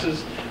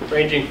classes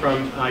ranging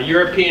from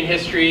European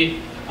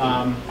history,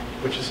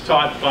 which is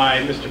taught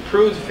by Mr.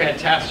 Prudes, a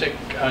fantastic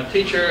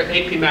teacher,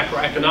 AP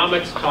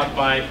macroeconomics, taught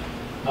by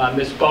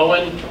Ms.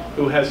 Bowen,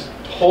 who has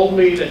told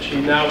me that she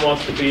now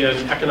wants to be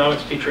an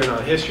economics teacher and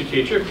not a history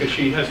teacher because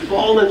she has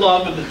fallen in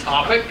love with the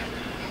topic.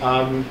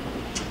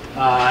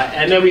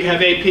 And then we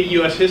have AP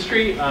US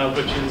History,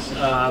 which is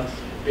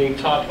being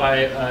taught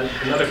by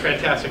another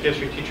fantastic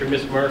history teacher,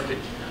 Ms. Murphy.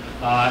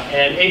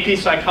 And AP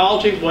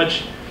Psychology,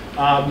 which,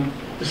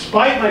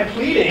 despite my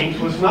pleading,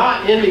 was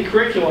not in the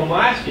curriculum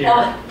last year.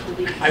 I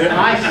mean,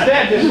 I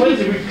said, Ms.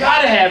 Lindsay, we've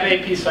got to have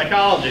AP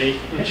Psychology.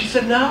 And she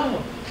said,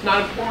 no, it's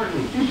not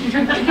important. The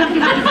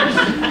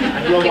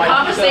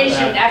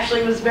conversation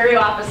actually was very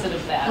opposite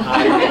of that.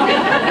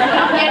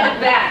 I'll get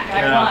it back,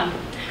 I won.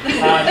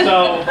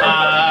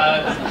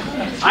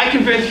 I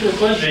convinced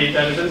Ms. Lindsay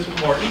that it is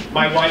important.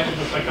 My wife is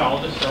a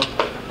psychologist, so,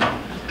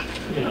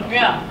 you know.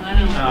 Yeah, I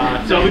know.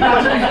 So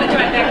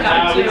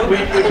we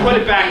put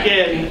it back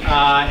in,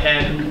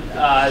 and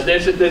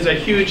there's a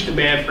huge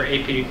demand for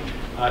AP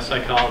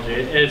psychology.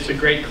 It's a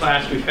great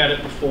class. We've had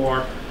it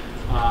before.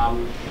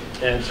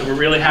 And so we're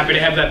really happy to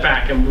have that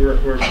back, and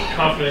we're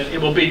confident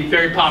it will be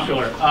very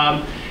popular.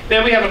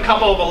 Then we have a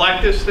couple of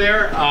electives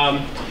there.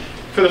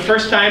 For the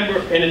first time,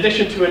 in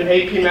addition to an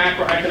AP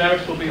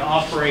macroeconomics, we'll be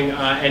offering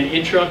an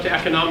intro to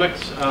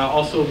economics,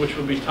 also which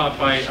will be taught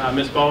by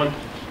Ms. Bowen.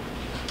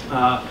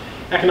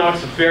 Economics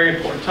is a very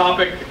important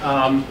topic,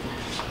 and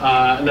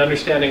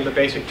understanding the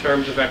basic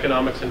terms of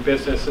economics and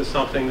business is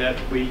something that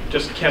we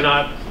just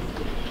cannot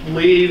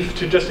leave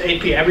to just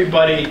AP.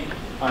 Everybody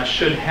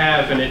should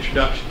have an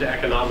introduction to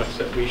economics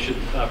that we should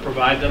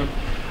provide them.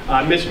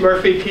 Ms.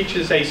 Murphy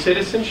teaches a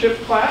citizenship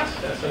class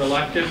as an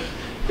elective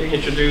to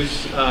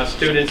introduce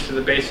students to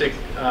the basic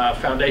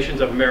foundations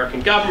of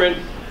American government,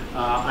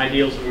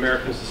 ideals of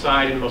American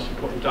society, the most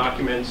important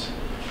documents,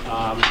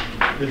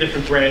 the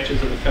different branches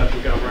of the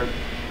federal government.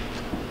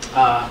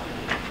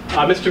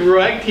 Mr.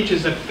 Ruegg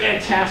teaches a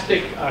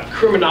fantastic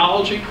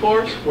criminology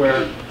course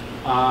where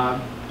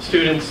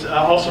students,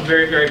 also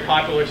very, very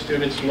popular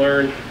students,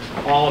 learn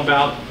all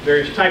about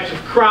various types of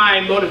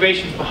crime,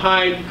 motivations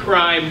behind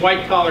crime,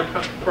 white-collar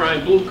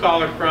crime,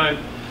 blue-collar crime,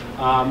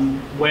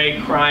 way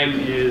crime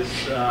is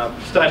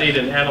studied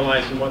and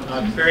analyzed and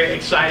whatnot. Very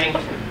exciting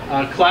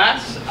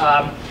class.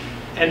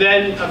 And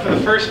then for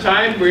the first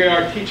time, we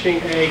are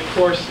teaching a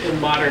course in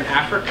modern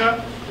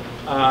Africa.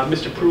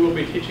 Mr. Prue will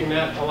be teaching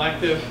that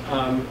elective.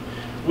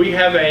 We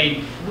have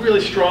a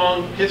really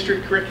strong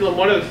history curriculum.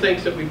 One of the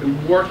things that we've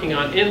been working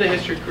on in the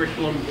history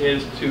curriculum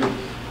is to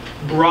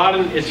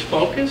broaden its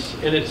focus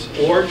and its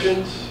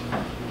origins.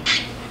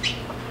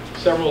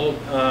 Several,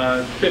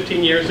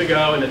 15 years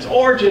ago, and its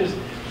origins,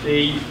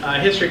 the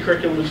history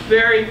curriculum was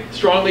very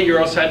strongly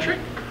Eurocentric.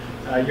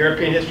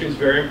 European history is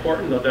very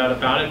important, no doubt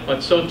about it,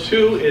 but so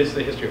too is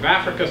the history of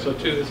Africa, so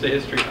too is the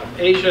history of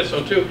Asia,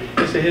 so too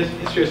is the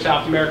history of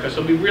South America.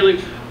 So we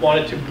really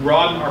wanted to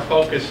broaden our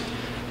focus.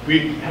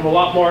 We have a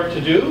lot more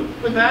to do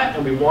with that,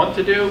 and we want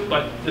to do,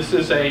 but this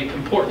is an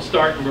important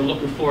start, and we're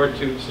looking forward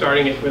to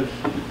starting it with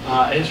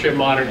a history of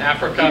modern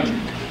Africa.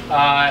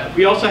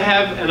 We also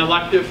have an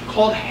elective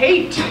called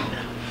Hate.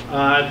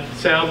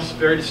 Sounds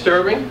very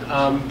disturbing,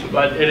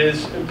 but it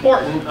is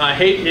important.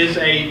 Hate is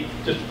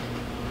just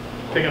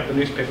pick up the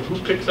newspaper. Who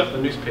picks up the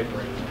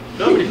newspaper?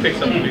 Nobody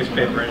picks up the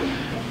newspaper.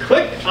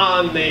 Click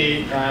on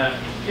the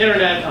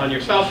internet on your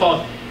cell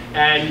phone,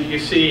 and you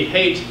see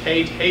hate.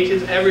 Hate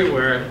is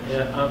everywhere,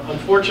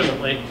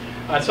 unfortunately.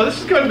 So this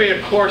is going to be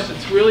a course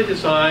that's really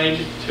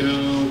designed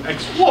to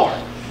explore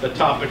the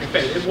topic of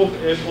hate.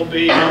 It will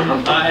be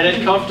an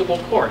uncomfortable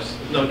course,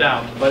 no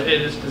doubt, but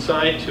it is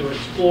designed to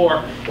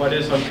explore what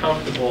is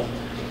uncomfortable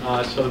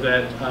so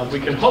that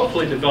we can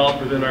hopefully develop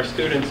within our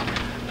students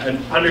an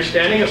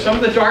understanding of some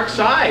of the dark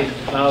sides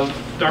of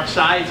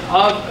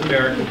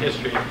American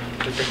history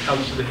as it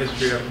comes to the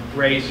history of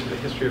race, the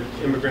history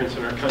of immigrants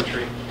in our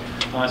country,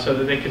 so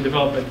that they can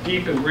develop a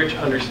deep and rich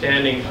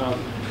understanding of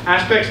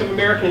aspects of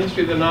American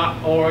history that are not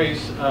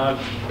always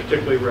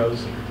particularly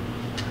rosy.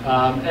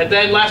 And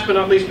then last but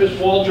not least, Ms.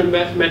 Waldron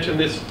mentioned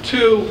this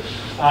too,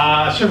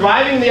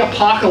 surviving the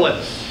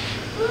apocalypse.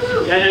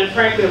 And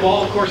frankly, of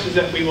all the courses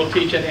that we will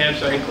teach at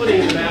AMSA,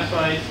 including the Math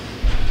Science,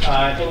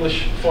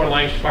 English Foreign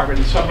Language Department,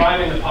 and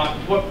surviving the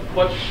apocalypse,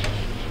 what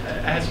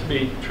has to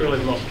be truly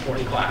the most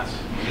important class.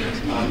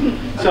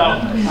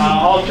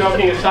 All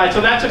joking aside,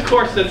 so that's a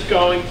course that's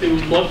going to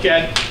look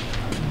at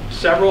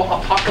several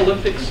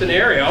apocalyptic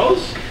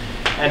scenarios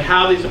and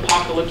how these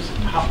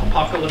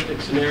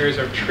apocalyptic scenarios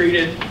are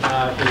treated in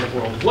the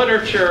world of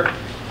literature,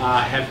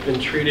 have been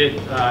treated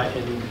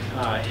in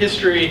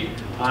history,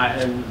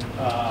 and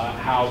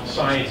how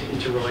science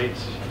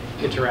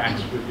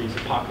interacts with these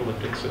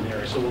apocalyptic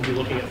scenarios. So we'll be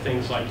looking at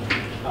things like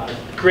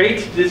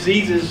great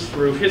diseases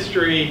through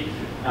history,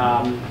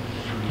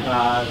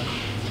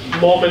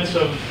 moments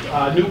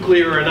of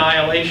nuclear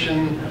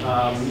annihilation,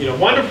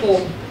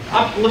 wonderful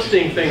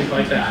uplifting things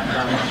like that.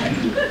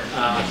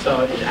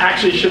 So it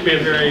actually should be a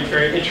very,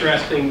 very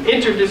interesting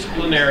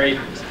interdisciplinary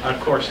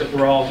course that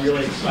we're all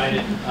really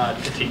excited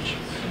to teach.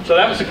 So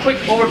that was a quick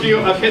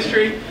overview of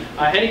history.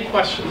 Any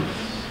questions?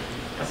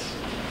 Yes.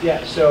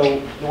 Yeah,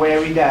 so the way I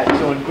read that,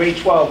 so in grade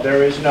 12,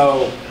 there is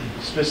no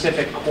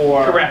specific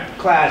core Correct.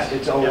 class.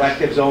 It's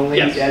electives only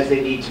Yes. as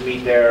they need to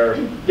meet their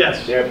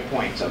Yes. their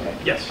points. Okay.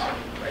 Yes.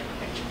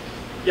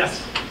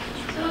 Yes.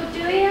 So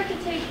do we have to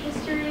take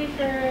history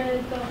for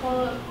the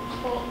whole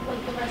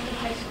like the rest of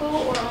high school,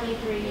 or only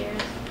 3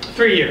 years?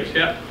 3 years,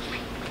 yeah.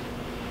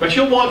 But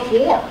you'll want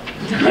 4.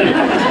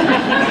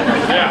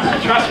 Yeah,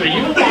 trust me,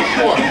 you will want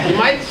 4. You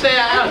might say,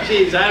 oh,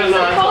 geez, I don't know,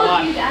 that's a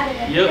lot.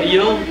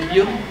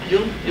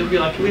 You'll be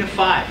like, can we have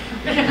 5?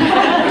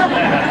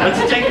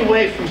 Let's take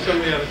away from some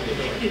of the other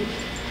people.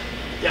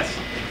 Yes.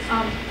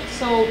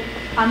 So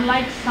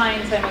unlike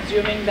science, I'm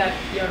assuming that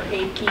your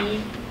AP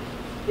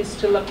is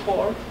still a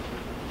core.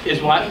 Is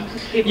what?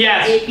 If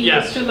Yes, AP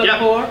yes, is still a yep.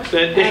 core.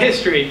 The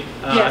history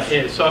Yes.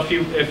 is. So if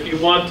you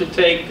want to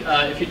take,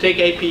 if you take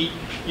AP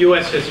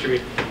U.S.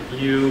 history,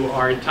 you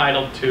are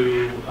entitled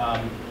to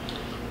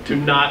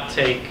not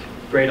take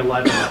grade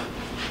 11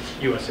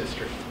 U.S.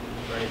 history,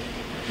 right?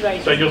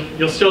 Right. So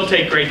you'll still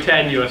take grade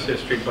 10 U.S.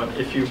 history, but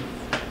if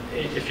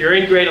you're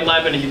in grade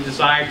 11 and you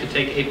desire to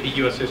take AP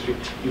U.S. history,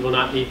 you will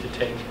not need to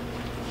take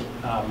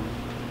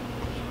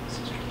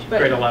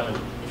grade 11.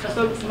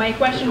 So my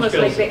question was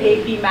like the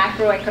AP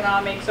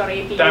macroeconomics or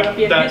AP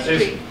European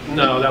history.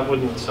 No, that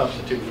wouldn't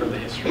substitute for the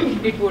history.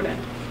 It wouldn't.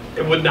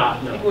 It would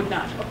not, no. It would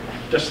not. Okay.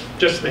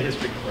 Just the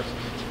history course.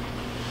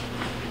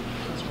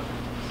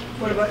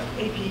 What about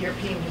AP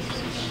European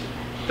history?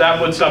 That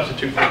would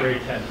substitute for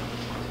grade 10.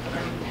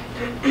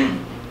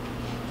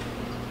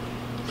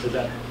 So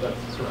that's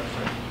correct,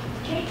 right?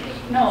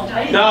 No,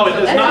 No, it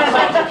does not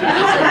substitute.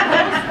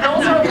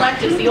 Those are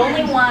electives. The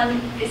only one,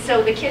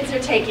 so the kids are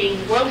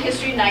taking World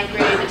History 9th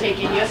grade, they're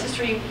taking US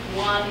History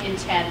 1 in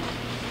 10th.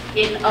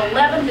 In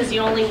 11th is the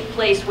only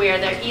place where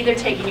they're either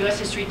taking US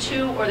History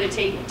 2 or they're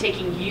taking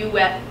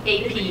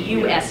AP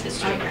US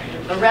History.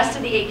 The rest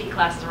of the AP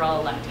classes are all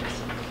electives.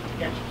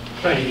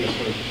 Thank you.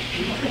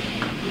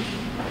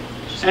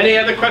 Any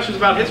other questions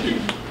about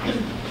history?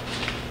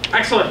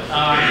 Excellent.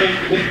 I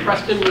think Ms.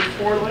 Preston look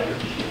forward later.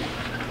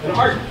 And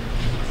Art.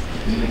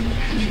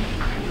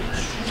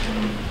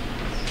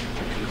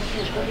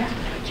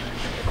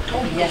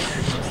 Oh, yes.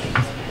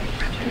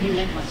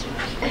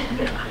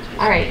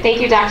 All right, thank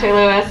you, Dr.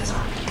 Lewis.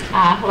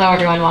 Hello,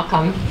 everyone,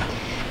 welcome.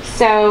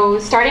 So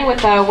starting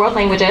with the world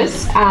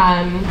languages,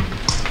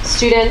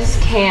 students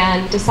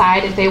can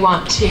decide if they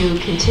want to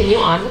continue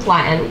on with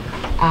Latin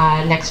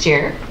next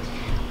year,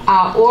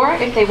 or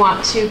if they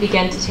want to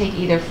begin to take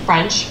either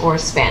French or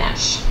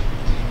Spanish.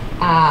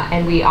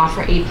 And we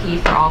offer AP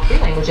for all 3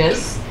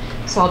 languages.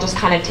 So I'll just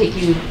kind of take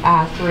you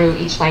through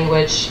each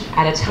language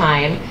at a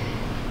time.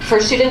 For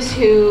students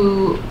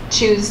who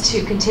choose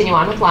to continue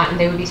on with Latin,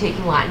 they would be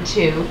taking Latin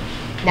 2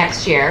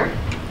 next year.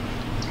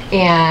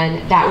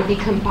 And that would be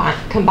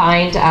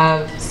combined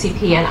of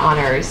CP and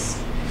honors.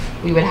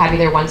 We would have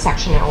either 1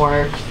 section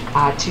or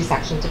 2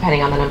 sections,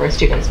 depending on the number of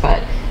students,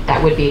 but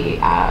that would be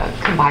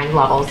combined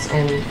levels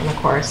in the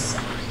course.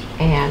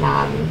 And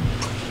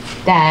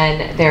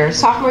then their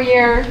sophomore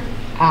year,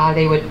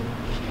 they would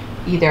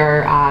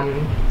either,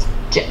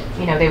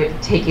 they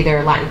would take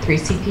either Latin 3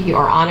 CP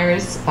or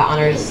honors. The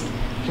honors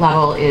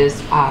level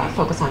is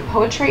focused on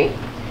poetry.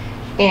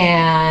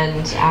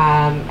 And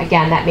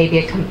again, that may be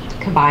a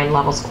combined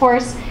levels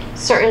course.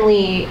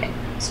 Certainly,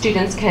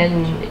 students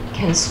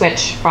can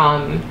switch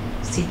from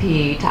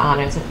CP to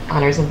honors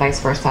and vice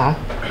versa.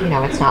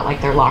 It's not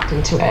like they're locked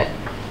into it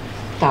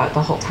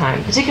the whole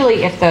time.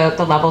 Particularly if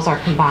the levels are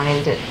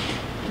combined, it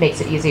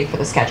makes it easy for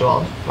the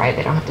schedule, right?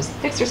 They don't have to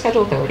fix their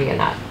schedule, they're already in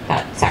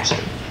that section.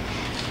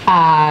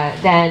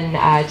 Then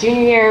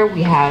junior year,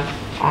 we have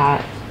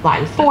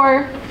Latin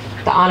 4.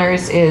 The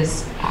honors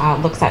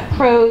looks at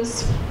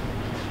prose.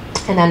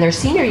 And then their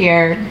senior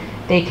year,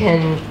 they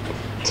can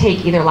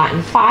take either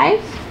Latin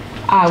 5,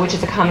 which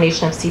is a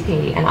combination of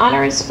CP and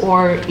honors,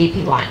 or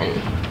AP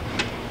Latin.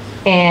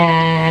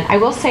 And I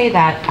will say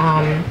that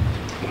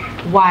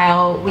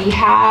while we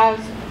have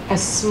a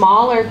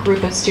smaller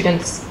group of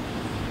students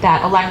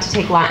that elect to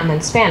take Latin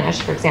than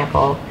Spanish, for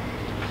example,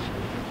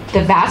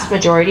 the vast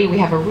majority, we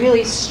have a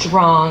really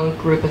strong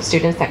group of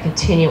students that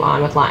continue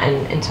on with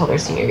Latin until their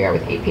senior year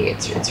with AP.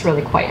 It's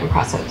really quite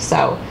impressive.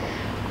 So,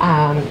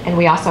 and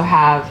we also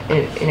have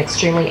an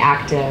extremely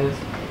active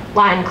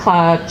Latin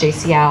club,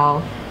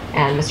 JCL,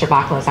 and Mr.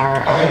 Bakla is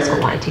our high school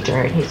Latin teacher,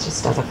 and he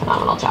just does a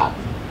phenomenal job.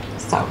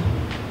 So,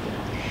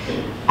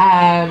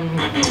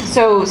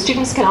 So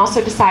students can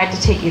also decide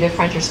to take either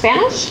French or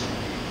Spanish,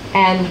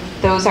 and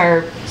those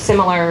are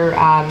similar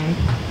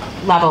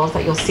levels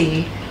that you'll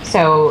see.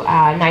 So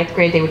ninth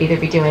grade, they would either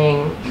be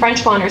doing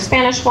French 1 or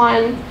Spanish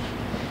 1.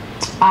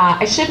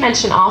 I should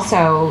mention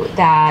also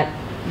that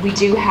we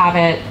do have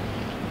it,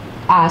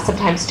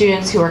 sometimes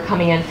students who are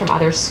coming in from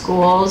other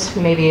schools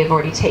who maybe have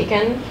already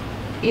taken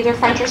either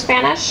French or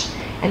Spanish,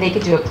 and they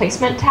could do a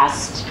placement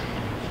test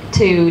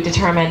to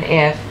determine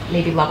if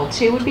maybe level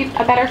 2 would be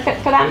a better fit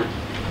for them.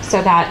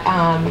 So that,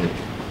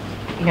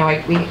 you know,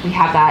 we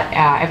have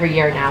that every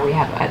year now. We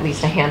have at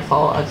least a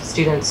handful of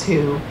students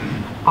who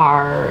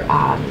are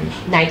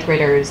ninth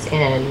graders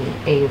in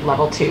a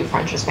level 2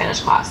 French or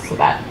Spanish class. So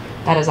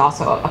that is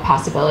also a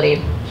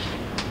possibility.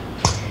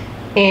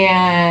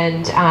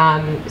 And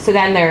so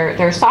then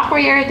their sophomore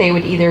year, they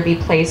would either be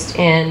placed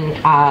in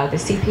the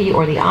CP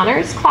or the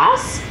honors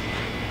class.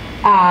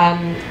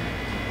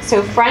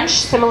 So French,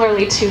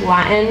 similarly to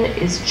Latin,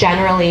 is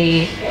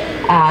generally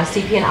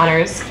CP and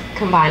honors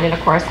combined. And of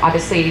course,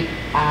 obviously,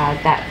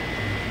 that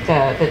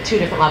the two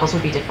different levels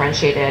would be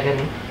differentiated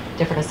and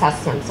different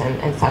assessments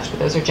and such, but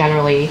those are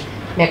generally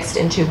mixed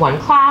into one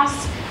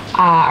class.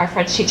 Our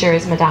French teacher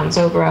is Madame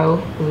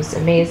Zobro, who's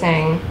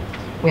amazing.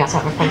 We also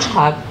have a French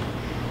club.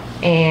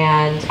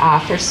 And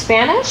for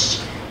Spanish,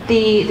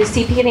 the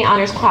CP and the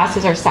honors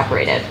classes are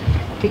separated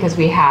because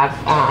we have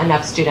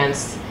enough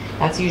students.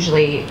 That's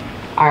usually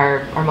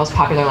our most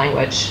popular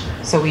language.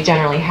 So we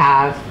generally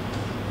have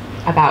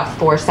about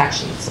 4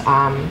 sections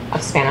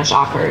of Spanish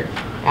offered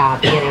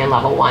beginning in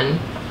level 1.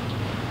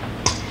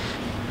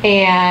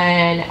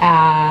 And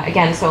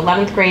again, so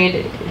 11th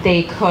grade,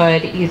 they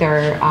could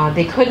either,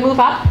 they could move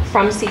up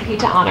from CP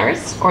to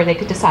honors, or they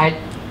could decide,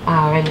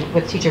 and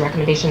with teacher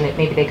recommendation, that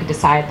maybe they could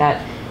decide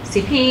that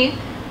CP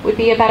would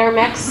be a better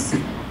mix,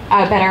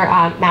 a better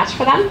match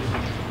for them.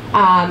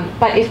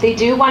 But if they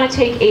do want to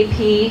take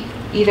AP,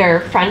 either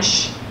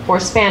French or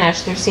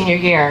Spanish their senior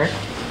year,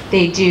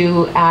 they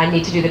do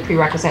need to do the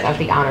prerequisite of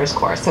the honors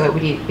course. So it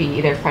would be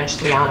either French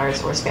 3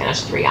 honors or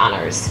Spanish 3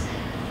 honors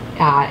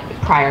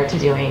prior to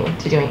doing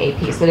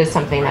AP. So it is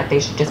something that they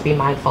should just be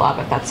mindful of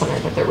if that's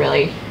something that they're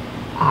really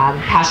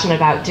passionate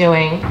about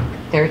doing.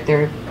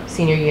 Their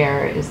senior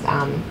year is,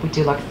 we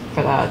do look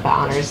for the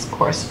honors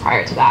course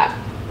prior to that.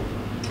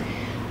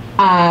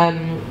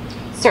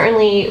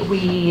 Certainly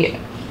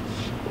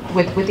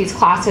with these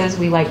classes,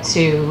 we like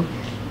to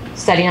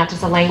study not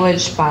just the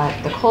language,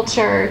 but the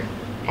culture.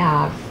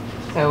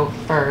 So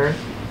for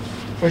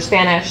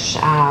Spanish,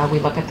 we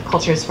look at the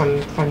cultures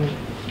from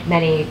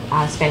many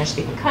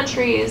Spanish-speaking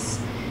countries.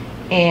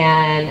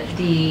 And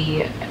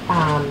the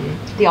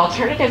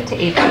alternative to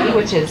AP,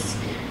 which is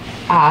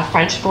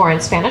French 4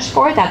 and Spanish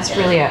 4, that's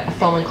really a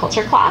film and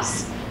culture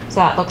class. So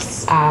that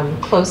looks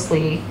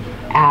closely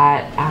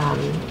at,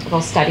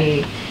 they'll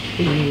study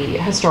the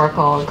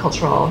historical and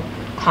cultural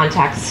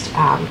context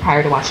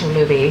prior to watching the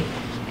movie,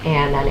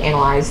 and then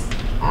analyze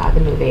the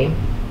movie.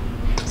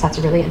 So that's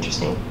a really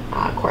interesting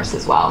course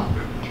as well.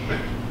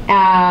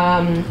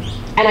 And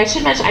I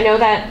should mention, I know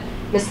that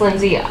Ms.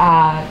 Lindsay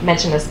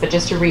mentioned this, but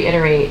just to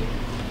reiterate,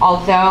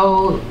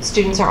 although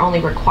students are only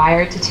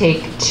required to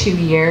take 2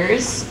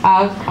 years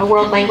of a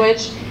world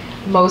language,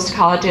 most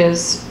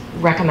colleges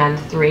recommend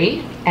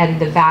 3, and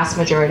the vast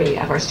majority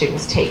of our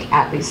students take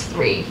at least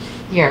 3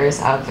 years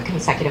of a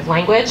consecutive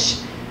language.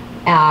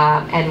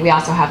 And we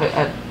also have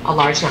a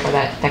large number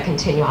that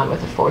continue on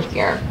with a 4th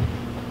year.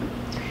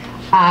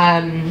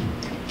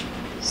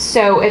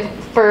 So if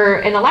for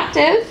an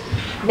elective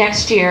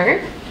next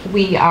year,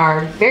 we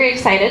are very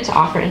excited to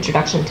offer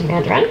Introduction to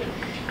Mandarin.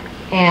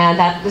 And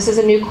this is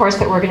a new course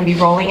that we're going to be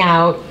rolling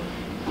out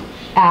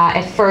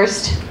at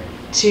first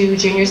to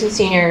juniors and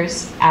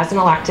seniors as an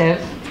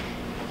elective,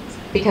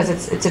 because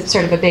it's a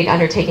sort of a big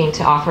undertaking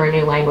to offer a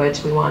new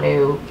language. We want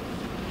to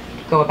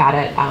go about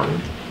it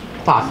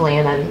thoughtfully,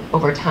 and then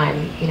over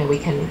time, you know, we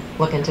can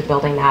look into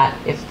building that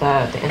if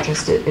the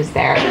interest is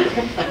there.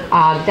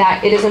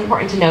 That it is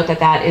important to note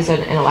that is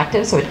an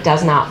elective, so it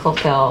does not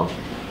fulfill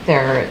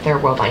their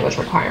world language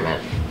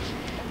requirement.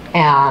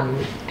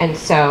 And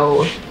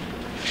so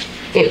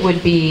it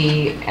would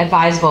be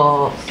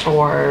advisable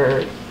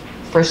for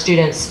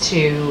students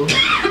to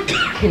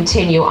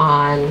continue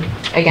on.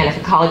 Again, if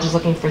a college is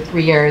looking for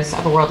 3 years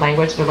of a world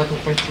language, they're looking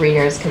for 3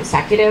 years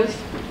consecutive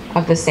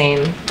of the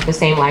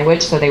same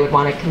language, so they would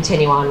want to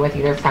continue on with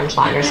either French,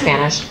 Latin, or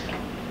Spanish.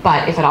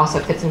 But if it also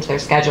fits into their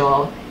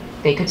schedule,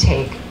 they could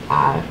take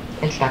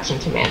Introduction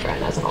to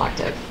Mandarin as an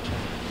elective.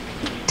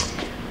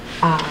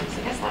 So I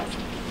guess that's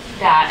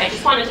that. I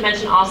just wanted to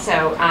mention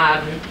also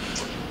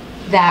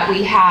that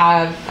we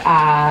have,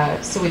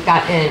 so we've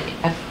got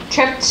a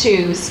trip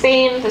to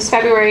Spain this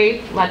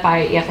February, led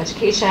by EF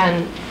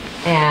Education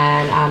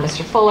and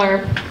Mr.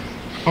 Fuller.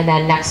 And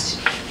then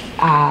next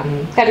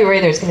February,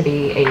 there's going to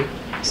be a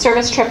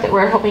service trip that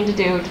we're hoping to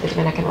do to the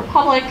Dominican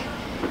Republic,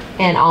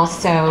 and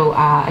also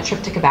a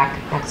trip to Quebec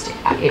next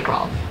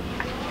April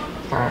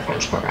for our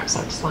French program.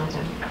 So I just wanted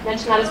to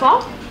mention that as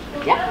well.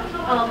 Yeah.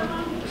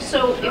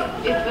 So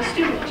if a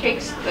student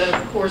takes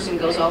the course and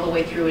goes all the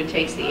way through and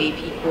takes the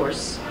AP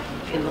course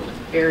in the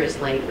various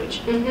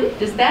language,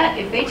 does that,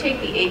 if they take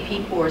the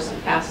AP course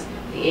and pass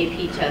the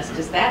AP test,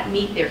 does that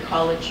meet their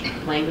college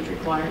language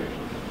requirement?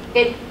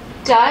 It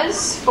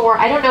does for,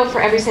 I don't know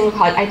for every single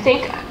college. I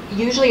think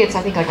usually it's,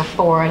 I think like a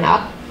 4 and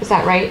up. Is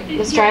that right,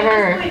 Ms.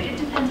 Driver? Yeah, it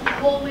depends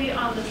wholly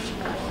on the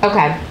school.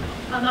 Okay.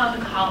 On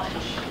the college.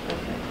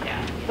 Okay.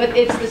 Yeah. But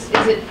is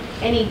it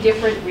any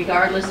different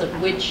regardless of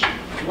which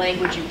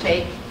language you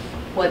take,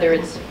 whether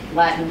it's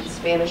Latin,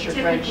 Spanish, or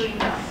French? Typically,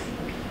 no.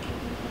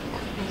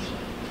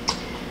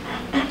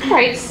 All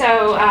right,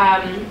 so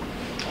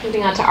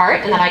moving on to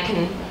art, and then I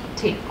can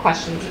take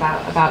questions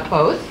about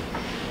both.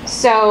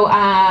 So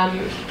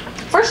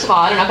first of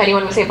all, I don't know if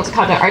anyone was able to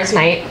come to Arts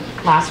Night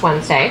last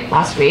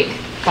week,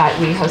 but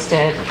we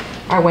hosted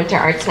our Winter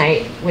Arts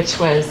Night, which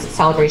was a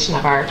celebration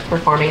of our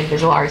performing and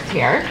visual arts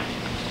here,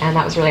 and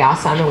that was really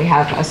awesome. And we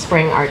have a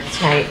Spring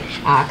Arts Night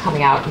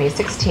coming out May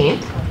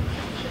 16th.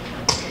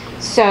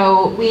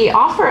 So we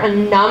offer a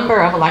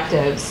number of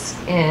electives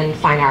in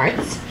fine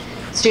arts.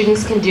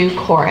 Students can do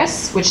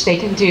chorus, which they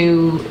can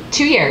do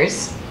 2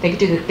 years. They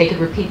could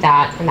repeat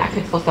that, and that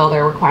could fulfill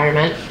their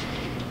requirement.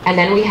 And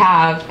then we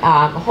have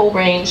a whole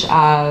range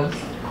of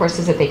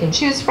courses that they can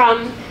choose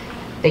from.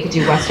 They could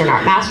do Western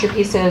Art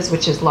Masterpieces,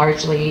 which is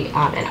largely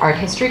an art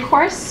history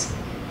course.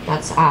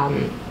 That's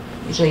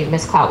usually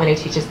Miss Cloutman who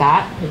teaches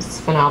that, who's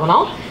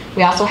phenomenal.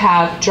 We also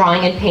have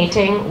drawing and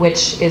painting,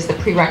 which is the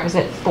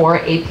prerequisite for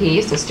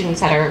AP. So students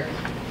that are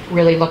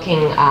really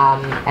looking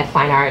at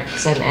fine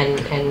arts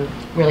and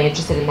really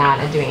interested in that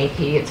and doing AP,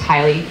 it's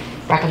highly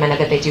recommended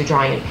that they do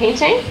drawing and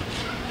painting.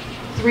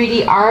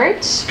 3D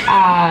art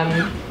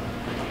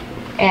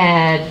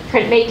and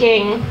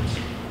printmaking.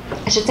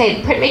 I should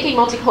say printmaking,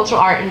 multicultural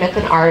art, and myth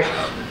and art.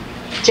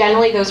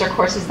 Generally, those are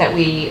courses that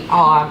we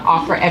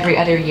offer every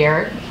other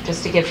year,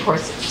 just to give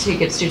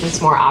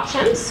students more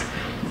options.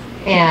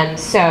 And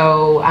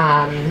so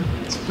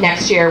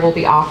next year we'll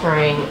be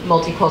offering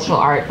multicultural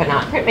art, but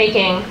not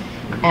printmaking,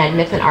 and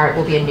myth and art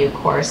will be a new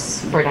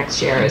course for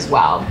next year as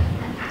well.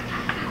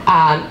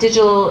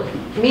 Digital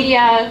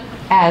media,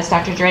 as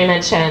Dr. Dre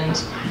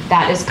mentioned,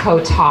 that is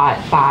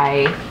co-taught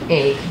by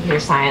a computer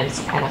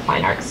science and a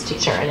fine arts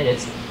teacher, and it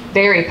is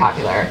very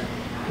popular.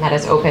 And that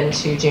is open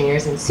to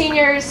juniors and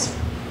seniors.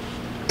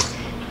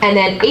 And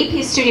then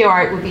AP Studio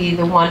Art would be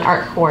the one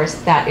art course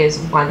that is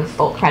 1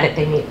 full credit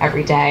they meet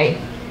every day,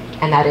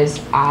 and that is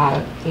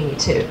you need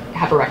to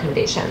have a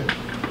recommendation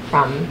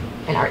from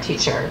an art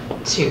teacher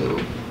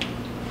to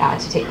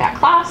take that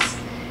class.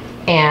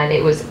 And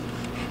it was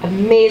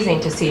amazing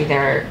to see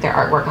their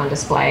artwork on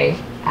display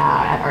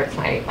at Arts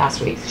Night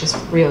last week. It just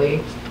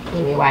really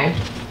blew me away.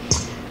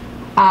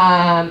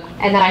 And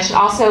then I should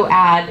also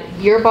add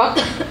yearbook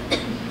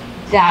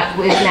that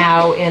is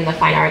now in the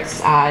fine arts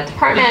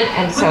department,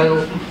 and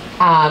so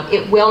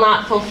it will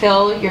not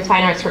fulfill your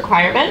fine arts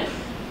requirement,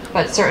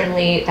 but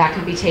certainly that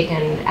could be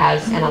taken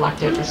as an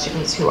elective for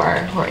students who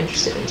are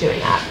interested in doing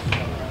that.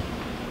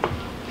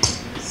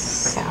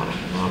 So I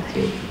don't know if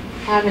you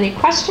have any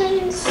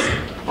questions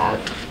about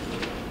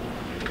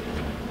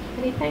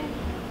anything?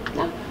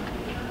 No?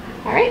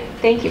 All right,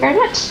 thank you very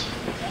much.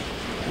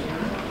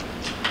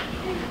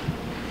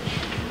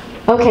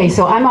 Okay,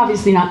 so I'm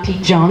obviously not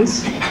Pete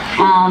Jones,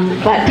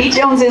 but Pete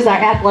Jones is our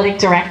athletic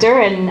director,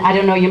 and I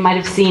don't know, you might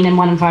have seen in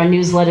one of our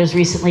newsletters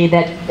recently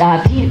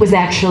that Pete was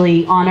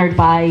actually honored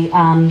by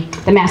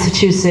the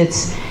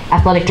Massachusetts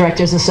Athletic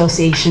Directors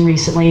Association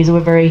recently, so we're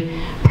very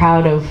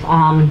proud of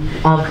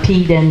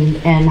Pete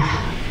and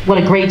what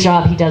a great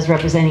job he does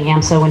representing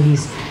AMSA when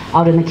he's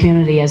out in the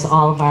community, as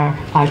all of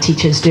our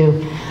teachers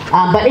do.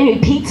 But anyway,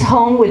 Pete's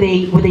home with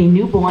a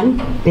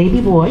newborn baby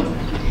boy.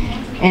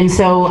 And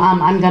so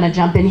I'm going to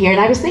jump in here. And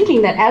I was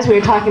thinking that as we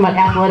were talking about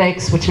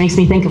athletics, which makes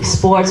me think of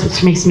sports,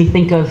 which makes me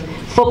think of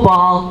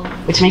football,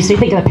 which makes me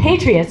think of the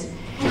Patriots,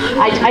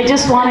 I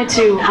just wanted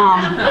to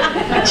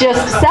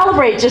just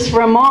celebrate just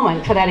for a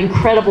moment for that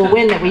incredible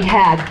win that we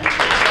had.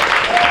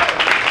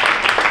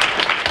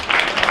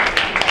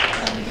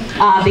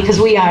 Because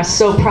we are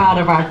so proud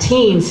of our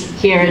teams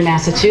here in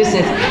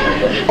Massachusetts.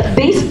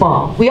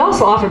 Baseball. We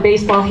also offer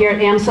baseball here at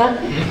AMSA,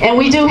 and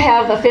we do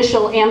have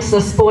official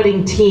AMSA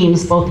sporting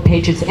teams, both the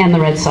Patriots and the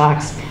Red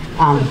Sox,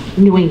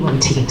 New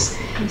England teams.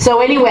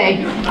 So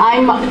anyway,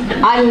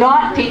 I'm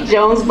not Pete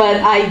Jones, but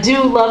I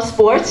do love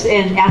sports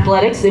and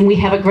athletics, and we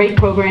have a great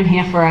program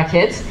here for our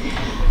kids.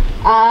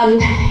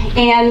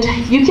 And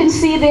you can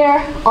see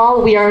there,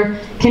 we are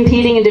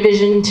competing in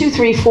Division 2,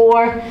 3,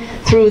 4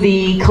 through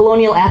the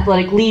Colonial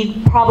Athletic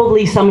League.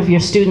 Probably some of your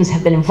students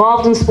have been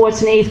involved in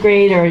sports in 8th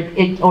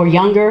grade or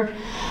younger.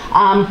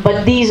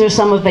 But these are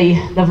some of the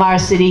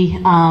varsity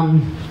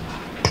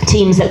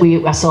teams that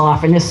we are still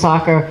offering. This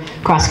soccer,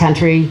 cross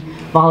country,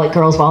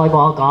 girls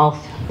volleyball,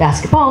 golf,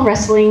 basketball,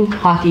 wrestling,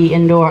 hockey,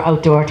 indoor,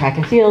 outdoor, track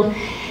and field,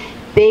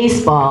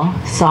 baseball,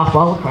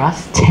 softball,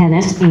 lacrosse,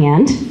 tennis,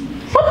 and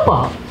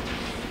football.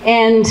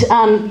 And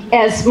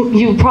as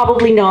you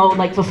probably know,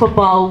 like for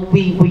football,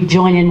 we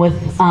join in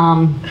with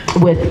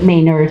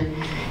Maynard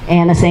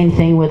and the same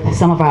thing with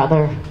some of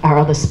our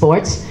other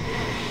sports.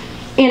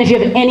 And if you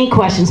have any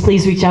questions,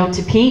 please reach out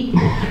to Pete.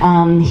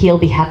 He'll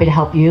be happy to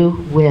help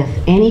you with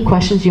any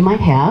questions you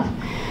might have.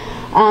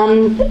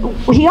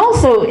 He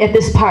also, at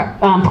this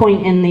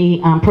point in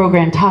the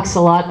program, talks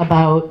a lot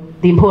about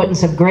the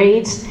importance of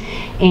grades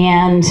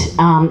and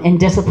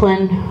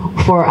discipline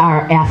for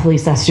our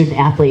athletes, our student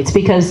athletes,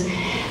 because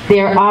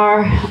there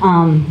are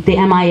the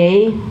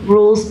MIA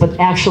rules, but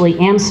actually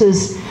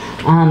AMSA's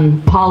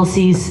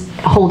policies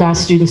hold our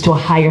students to a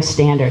higher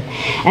standard.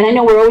 And I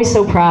know we're always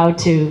so proud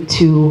to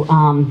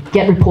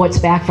get reports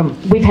back from,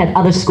 we've had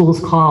other schools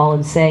call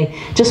and say,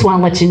 just want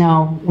to let you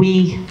know,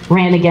 we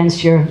ran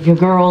against your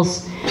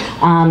girls.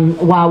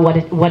 Wow,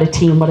 what a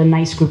team, what a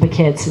nice group of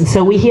kids. And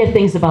so we hear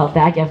things about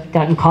that. I've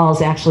gotten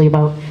calls actually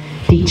about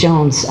Pete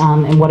Jones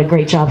and what a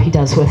great job he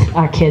does with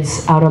our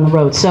kids out on the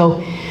road.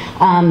 So,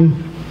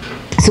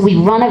 so we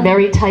run a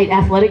very tight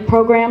athletic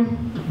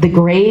program. The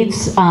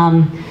grades,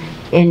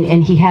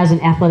 and he has an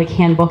athletic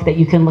handbook that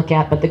you can look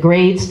at, but the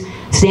grades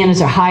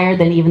standards are higher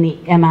than even the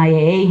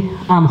MIAA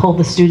hold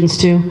the students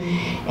to.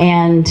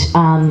 And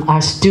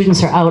our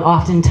students are out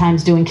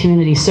oftentimes doing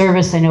community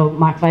service. I know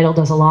Mark Vital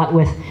does a lot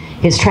with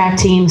his track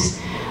teams.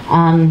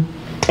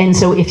 And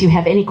so if you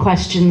have any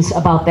questions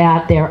about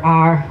that, there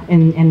are,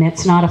 and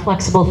it's not a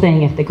flexible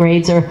thing. If the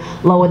grades are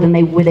lower than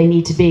where they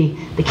need to be,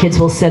 the kids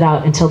will sit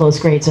out until those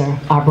grades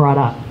are brought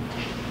up.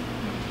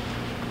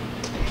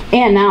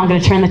 And now I'm going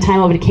to turn the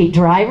time over to Kate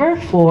Driver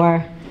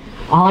for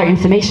all our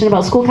information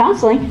about school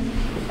counseling.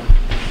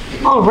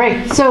 All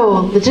right,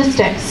 so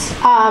logistics.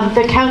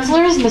 The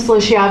counselors, Ms.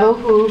 Luciavo,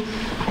 who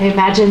I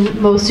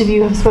imagine most of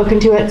you have spoken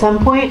to at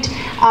some point,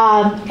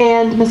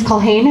 and Ms.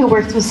 Culhane, who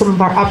works with some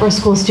of our upper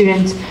school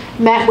students,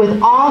 met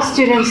with all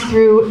students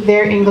through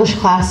their English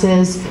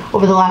classes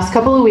over the last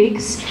couple of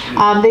weeks.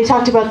 They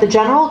talked about the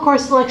general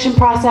course selection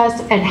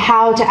process and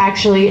how to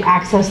actually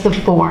access the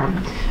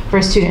form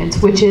for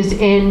students, which is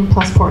in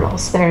Plus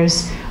Portals.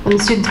 When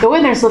the students go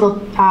in, there's a little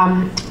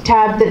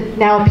tab that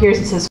now appears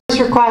that says course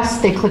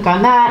requests. They click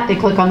on that, they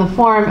click on the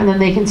form, and then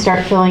they can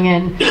start filling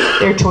in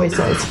their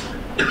choices.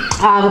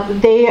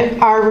 They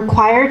are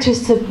required to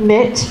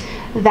submit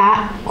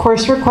that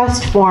course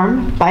request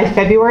form by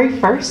February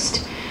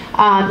 1st.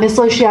 Ms.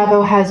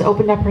 Luciavo has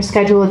opened up her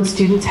schedule, and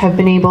students have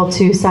been able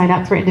to sign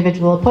up for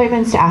individual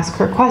appointments to ask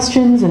her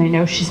questions, and I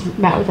know she's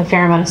met with a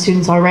fair amount of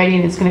students already,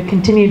 and is going to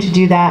continue to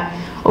do that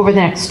over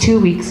the next 2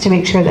 weeks to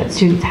make sure that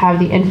students have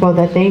the info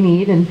that they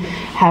need and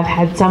have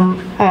had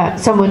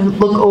someone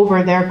look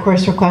over their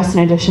course requests in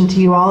addition to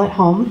you all at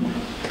home.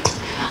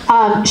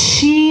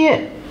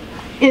 She's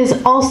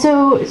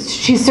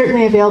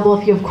certainly available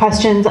if you have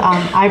questions.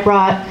 I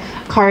brought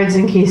cards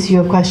in case you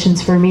have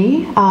questions for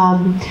me.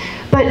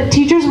 But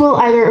teachers will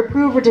either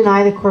approve or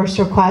deny the course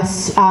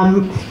requests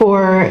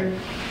for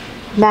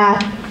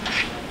math,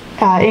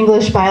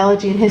 English,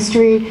 biology, and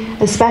history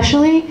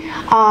especially.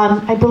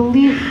 I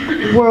believe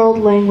world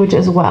language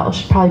as well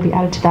should probably be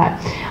added to that.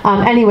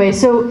 Anyway,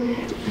 so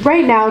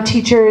right now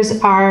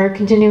teachers are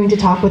continuing to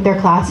talk with their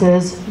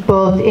classes,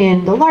 both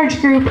in the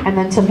large group and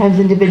then sometimes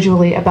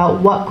individually,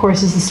 about what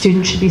courses the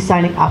student should be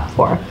signing up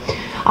for.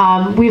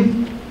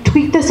 We've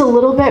tweaked this a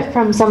little bit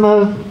from some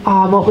of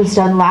what was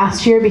done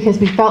last year, because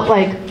we felt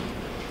like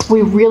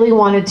we really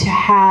wanted to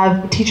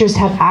have teachers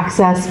have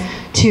access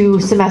to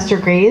semester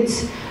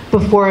grades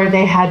before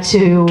they had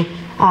to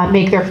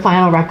make their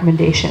final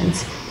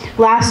recommendations.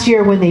 Last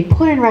year, when they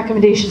put in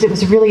recommendations, it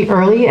was really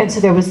early, and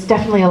so there was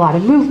definitely a lot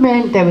of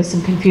movement. There was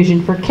some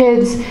confusion for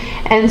kids.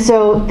 And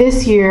so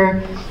this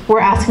year, we're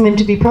asking them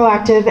to be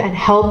proactive and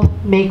help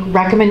make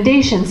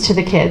recommendations to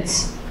the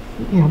kids,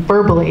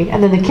 verbally,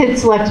 and then the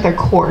kids select their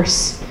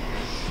course.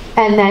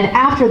 And then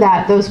after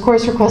that, those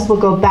course requests will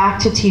go back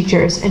to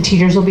teachers, and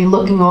teachers will be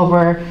looking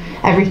over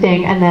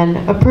everything and then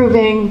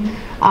approving,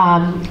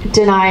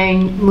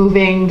 denying,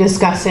 moving,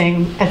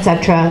 discussing,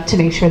 etc., to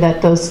make sure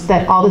that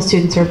all the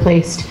students are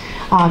placed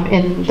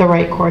in the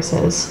right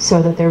courses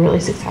so that they're really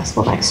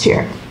successful next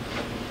year.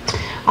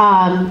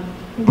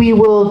 We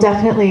will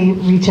definitely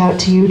reach out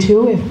to you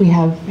too if we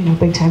have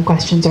big time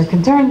questions or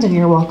concerns, and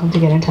you're welcome to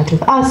get in touch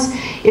with us.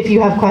 If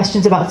you have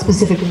questions about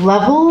specific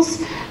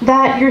levels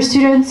that your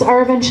students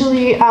are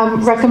eventually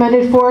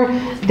recommended for,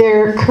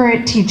 their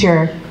current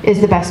teacher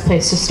is the best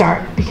place to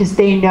start, because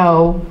they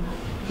know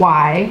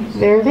why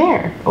they're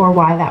there or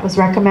why that was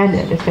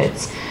recommended. If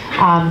it's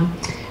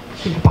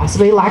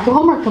possibly lack of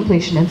homework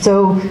completion, and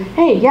so,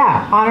 hey,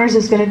 yeah, honors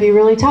is going to be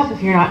really tough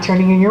if you're not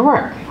turning in your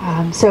work.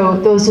 So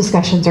those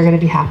discussions are going to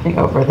be happening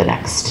over the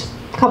next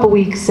couple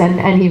weeks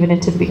and even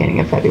into the beginning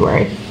of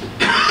February.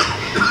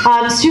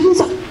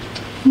 Students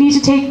need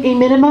to take a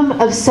minimum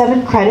of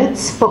 7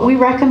 credits, but we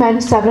recommend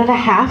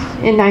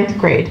 7.5 in 9th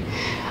grade.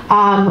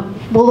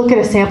 We'll look at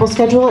a sample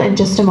schedule in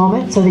just a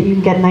moment so that you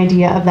can get an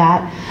idea of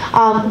that.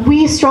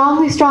 We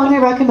strongly, strongly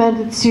recommend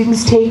that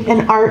students take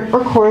an art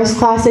or chorus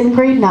class in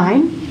grade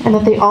 9, and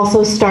that they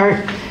also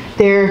start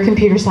their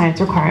computer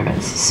science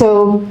requirements.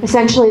 So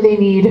essentially they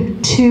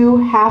need 2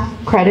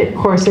 half-credit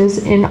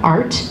courses in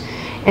art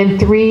and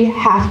 3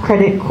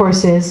 half-credit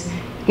courses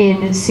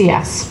in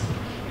CS.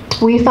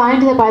 We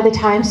find that by the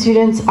time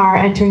students are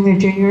entering their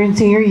junior and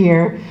senior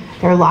year,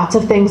 there are lots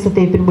of things that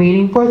they've been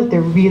waiting for that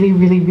they're really,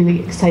 really,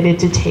 really excited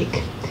to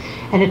take.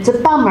 And it's a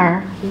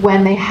bummer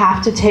when they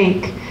have to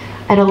take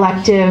an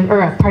elective,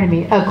 or pardon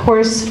me, a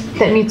course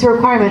that meets a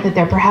requirement that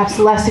they're perhaps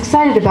less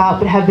excited about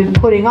but have been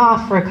putting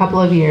off for a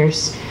couple of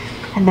years.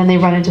 And then they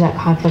run into that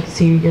conflict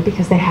senior year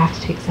because they have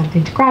to take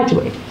something to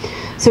graduate.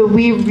 So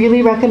we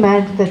really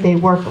recommend that they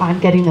work on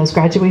getting those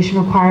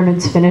graduation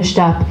requirements finished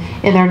up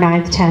in their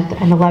 9th, 10th,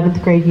 and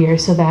 11th grade year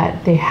so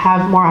that they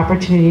have more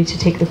opportunity to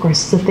take the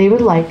courses that they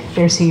would like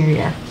their senior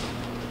year.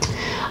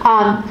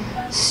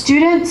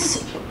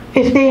 Students,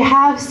 if they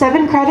have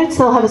 7 credits,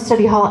 they'll have a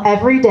study hall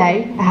every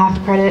day, a half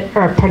credit,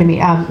 or pardon me,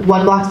 1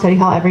 block study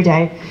hall every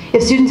day.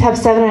 If students have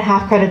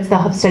 7.5 credits, they'll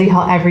have study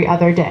hall every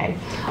other day.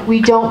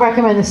 We don't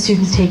recommend that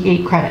students take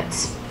 8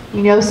 credits.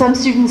 You know, some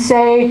students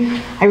say,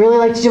 I really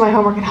like to do my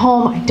homework at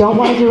home, I don't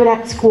want to do it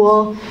at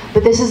school,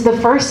 but this is the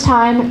first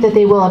time that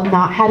they will have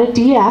not had a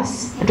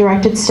DS, a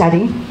directed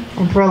study,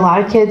 and for a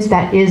lot of kids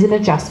that is an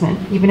adjustment,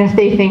 even if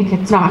they think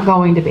it's not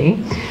going to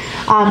be.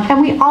 And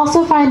we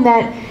also find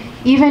that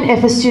even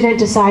if a student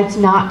decides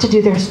not to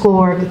do their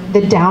schoolwork,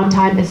 the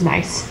downtime is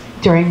nice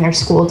during their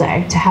school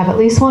day, to have at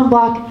least 1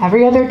 block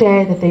every other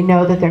day that they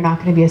know that they're not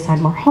going to be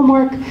assigned more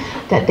homework,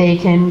 that they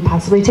can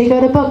possibly take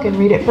out a book and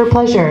read it for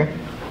pleasure.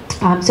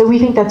 So we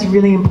think that's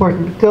really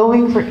important.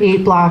 Going for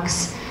 8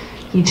 blocks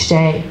each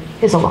day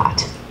is a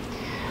lot.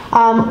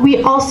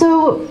 We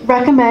also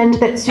recommend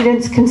that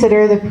students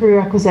consider the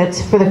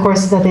prerequisites for the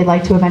courses that they'd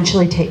like to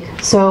eventually take.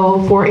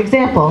 So for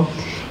example,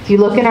 if you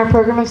look in our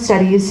program of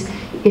studies,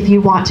 if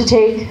you want to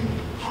take,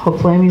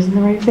 hopefully I'm using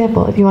the right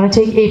example, if you want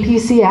to take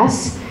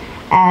APCS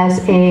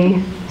as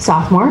a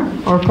sophomore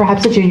or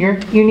perhaps a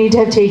junior, you need to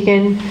have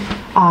taken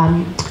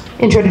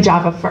Intro to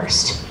Java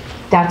first.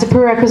 That's a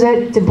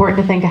prerequisite. It's important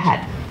to think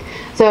ahead.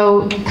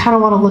 So you kind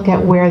of want to look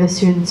at where the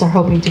students are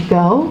hoping to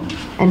go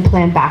and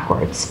plan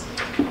backwards.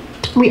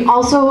 We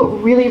also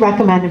really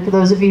recommend, and for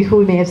those of you who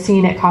we may have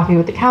seen at Coffee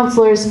with the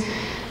Counselors,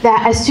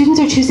 that as students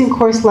are choosing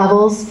course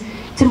levels,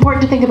 it's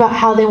important to think about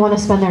how they want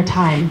to spend their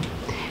time.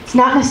 It's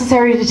not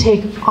necessary to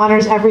take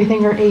honors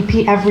everything or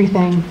AP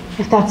everything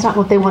if that's not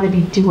what they want to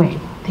be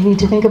doing. They need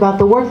to think about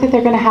the work that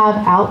they're going to have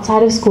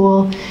outside of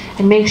school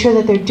and make sure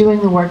that they're doing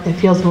the work that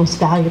feels most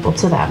valuable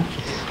to them.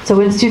 So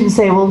when students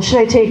say, well, should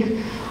I take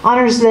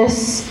honors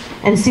this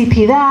and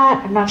CP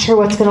that, I'm not sure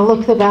what's going to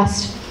look the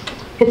best,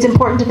 it's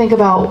important to think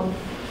about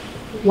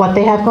what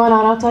they have going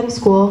on outside of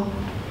school,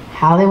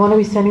 how they want to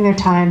be spending their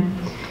time,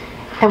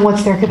 and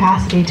what's their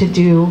capacity to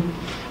do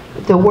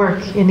the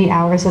work in the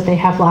hours that they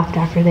have left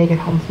after they get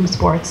home from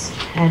sports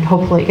and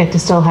hopefully get to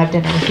still have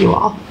dinner with you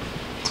all.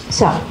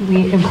 So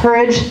we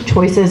encourage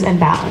choices and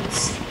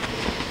balance.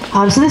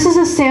 So this is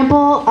a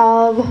sample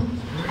of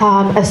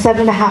a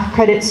 7.5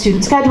 credit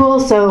student schedule.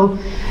 So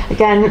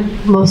again,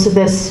 most of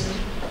this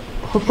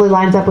hopefully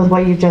lines up with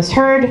what you've just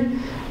heard.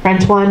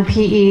 Wrench 1,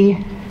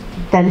 PE,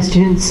 then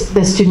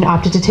the student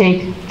opted to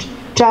take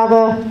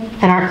Java,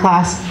 an art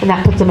class, and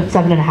that puts them at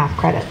 7.5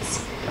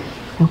 credits.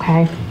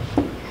 Okay?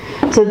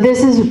 So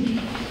this is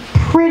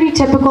pretty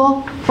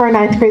typical for a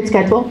 9th grade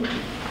schedule.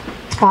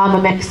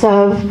 A mix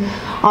of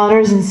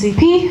honors and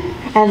CP,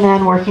 and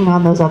then working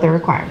on those other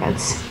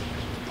requirements.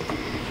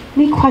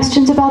 Any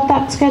questions about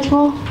that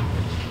schedule?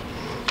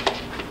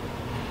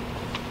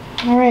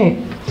 All right.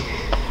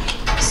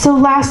 So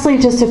lastly,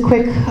 just a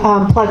quick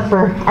plug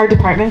for our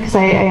department, because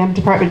I am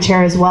department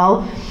chair as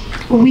well.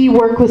 We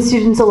work with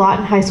students a lot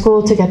in high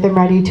school to get them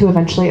ready to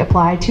eventually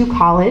apply to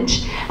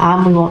college.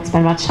 We won't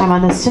spend much time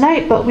on this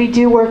tonight, but we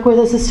do work with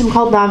a system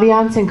called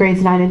Naviance in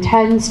grades 9 and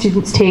 10.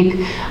 Students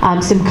take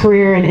some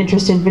career and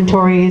interest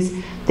inventories.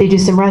 They do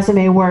some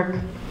resume work.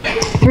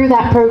 Through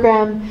that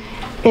program,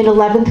 in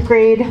 11th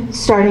grade,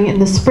 starting in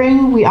the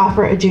spring, we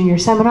offer a junior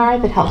seminar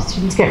that helps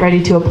students get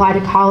ready to apply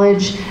to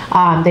college.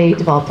 They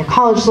develop their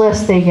college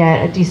list, they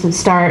get a decent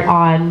start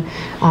on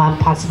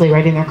possibly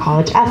writing their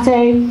college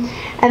essay.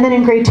 And then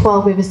in grade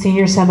 12, we have a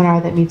senior seminar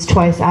that meets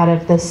twice out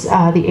of this, the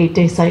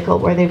 8-day cycle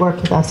where they work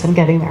with us on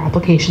getting their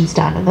applications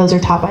done. And those are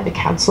taught by the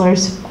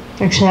counselors.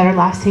 Actually at our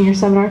last senior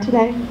seminar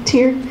today,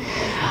 here.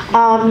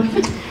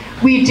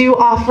 We do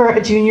offer a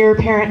junior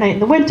parent night in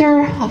the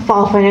winter, a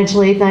fall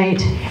financial aid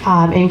night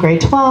in grade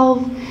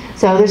 12.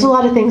 So there's a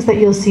lot of things that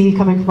you'll see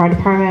coming from our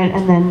department.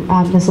 And then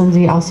Ms.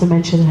 Lindsay also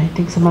mentioned, and I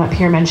think someone up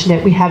here mentioned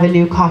it, we have a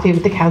new Coffee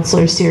with the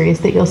Counselors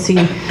series that you'll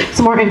see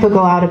some more info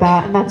go out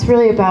about. And that's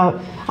really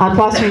about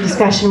fostering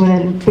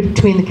discussion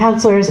between the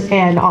counselors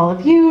and all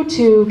of you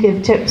to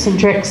give tips and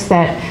tricks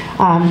that,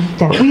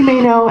 that we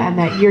may know and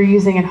that you're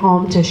using at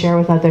home to share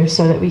with others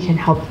so that we can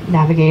help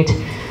navigate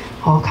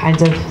all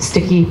kinds of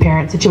sticky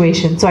parent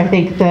situations. So I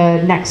think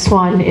the next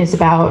one is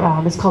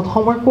about, it's called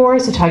Homework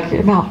Wars, so talking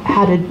about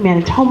how to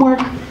manage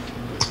homework.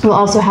 We'll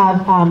also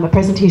have a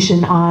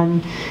presentation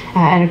on,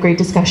 and a great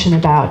discussion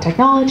about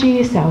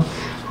technology, so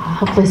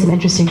hopefully some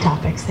interesting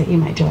topics that you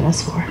might join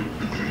us for.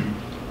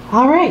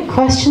 All right,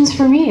 questions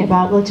for me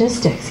about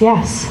logistics?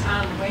 Yes?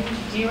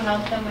 Do you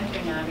help them with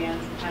your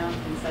Naviance account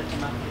and set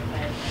them up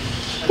with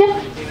it?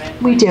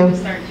 We do.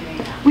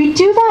 We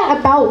do that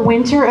about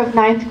winter of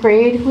 9th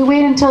grade. We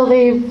wait until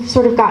they've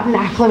sort of gotten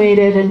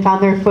acclimated and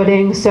found their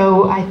footing.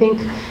 So I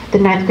think the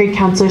 9th grade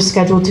counselor's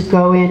scheduled to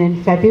go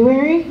in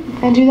February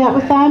and do that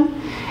with them.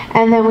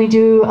 And then we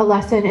do a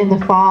lesson in the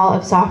fall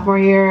of sophomore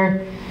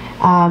year,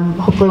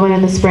 hopefully one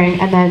in the spring,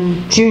 and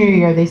then junior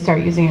year they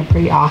start using it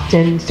pretty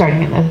often,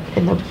 starting in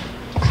the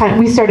kind of,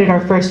 we started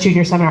our first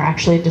junior seminar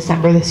actually in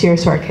December this year,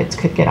 so our kids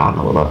could get on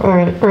a little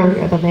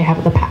earlier than they have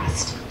in the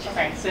past.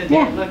 Okay, so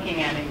they're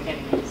looking at it and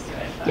getting used to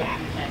it.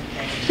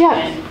 Yeah.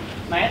 And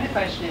my other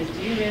question is,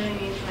 do you really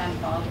need to have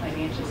fall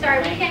financial? Sorry,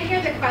 we can't hear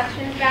the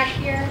questions back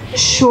here.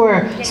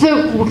 Sure.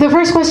 So the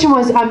first question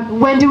was,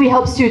 when do we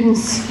help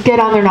students get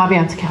on their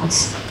Naviance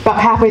accounts? About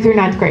halfway through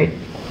 9th grade.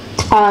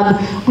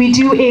 We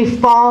do a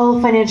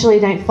fall financial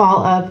aid night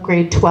fall of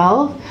grade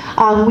 12.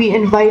 We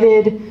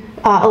invited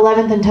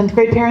 11th and 10th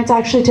grade parents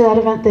actually to that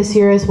event this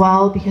year as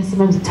well, because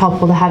sometimes it's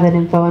helpful to have that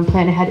info and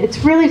plan ahead. It's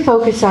really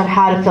focused on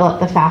how to fill out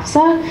the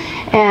FAFSA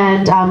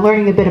and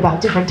learning a bit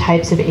about different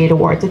types of aid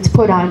awards. It's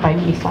put on by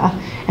NEFA,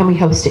 and we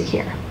host it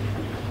here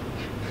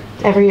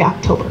every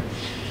October.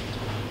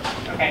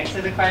 Okay, so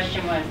the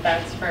question was,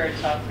 that's for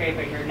 12th grade,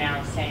 but you're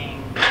now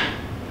saying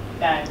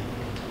that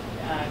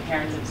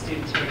parents of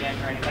students who are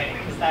younger are invited,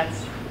 because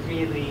that's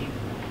really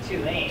too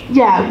late.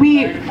 Yeah,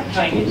 we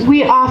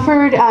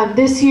offered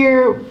this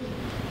year.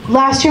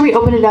 Last year we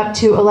opened it up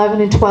to 11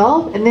 and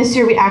 12, and this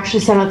year we actually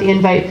sent out the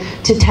invite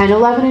to 10,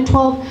 11, and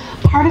 12.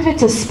 Part of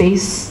it's a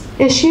space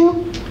issue,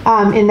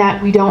 in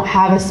that we don't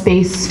have a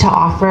space to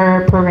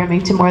offer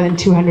programming to more than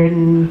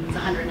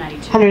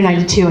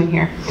 192 in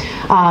here.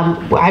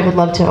 I would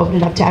love to open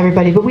it up to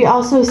everybody, but we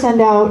also send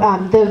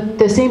out,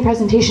 the same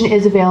presentation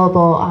is available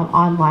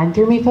online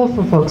through MEFA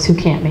for folks who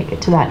can't make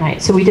it to that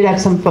night. So we did have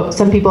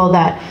some people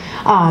that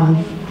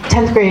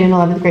 10th grade and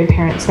 11th grade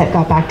parents that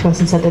got back to us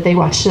and said that they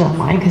watched it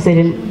online because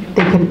they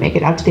couldn't make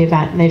it out to the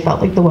event, and they felt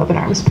like the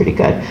webinar was pretty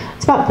good.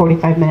 It's about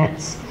 45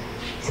 minutes.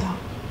 So,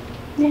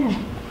 yeah.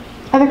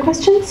 Other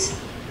questions?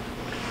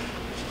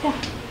 Yeah.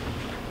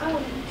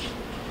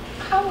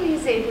 How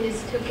easy it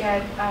is to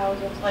get out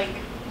of, like,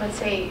 let's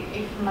say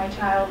if my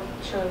child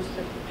chose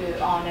to do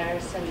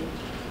honors, and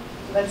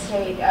let's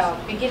say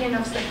beginning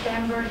of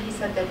September, he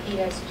said that he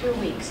has 2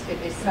 weeks to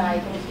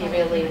decide if he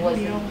really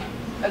wasn't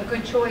a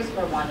good choice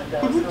for one of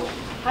those. So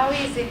how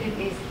easy it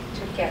is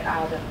to get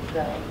out of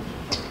the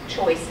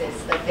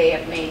choices that they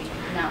have made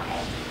now?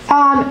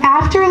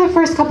 After the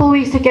first couple of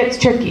weeks, it gets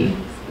tricky,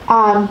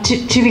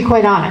 to be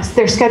quite honest.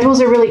 Their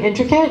schedules are really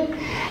intricate,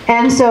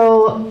 and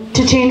so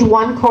to change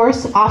one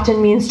course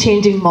often means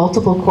changing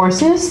multiple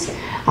courses.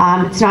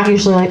 It's not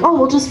usually like, oh,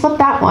 we'll just flip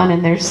that one,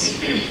 and there's,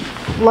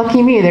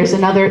 lucky me, there's a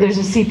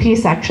CP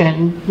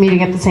section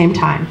meeting at the same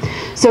time.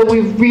 So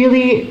we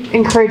really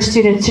encourage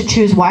students to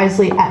choose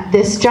wisely at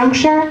this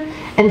juncture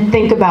and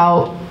think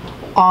about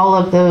all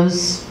of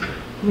those,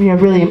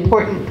 really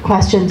important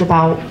questions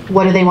about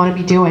what do they want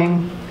to be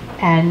doing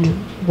and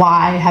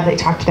why. Have they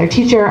talked to their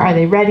teacher? Are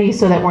they ready?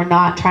 So that we're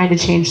not trying to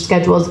change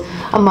schedules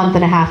a month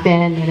and a half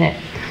in, and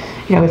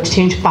we have to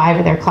change 5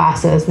 of their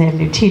classes and they have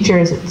new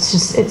teachers.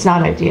 It's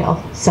not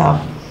ideal. So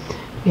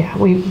yeah,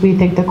 we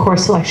think the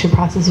course selection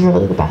process is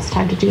really the best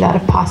time to do that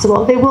if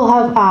possible. They will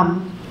have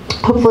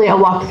hopefully a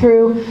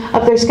walkthrough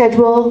of their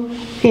schedule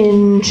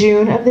in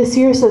June of this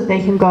year, so that they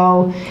can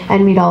go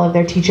and meet all of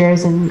their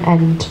teachers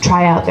and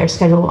try out their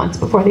schedule once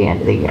before the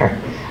end of the year.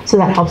 So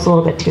that helps a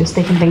little bit too.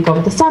 So they can think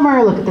over the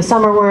summer, look at the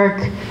summer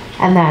work,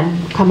 and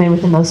then come in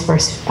within those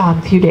first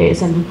few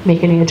days and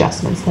make any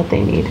adjustments that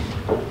they need.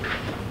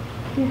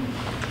 Yeah.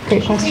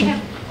 Great question.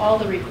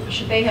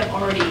 Should they have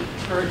already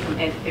heard from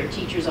their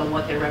teachers on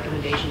what their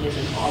recommendation is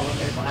in all of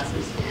their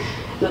classes?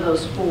 For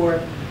those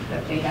 4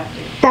 that they have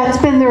to? That's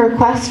been the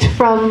request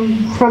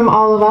from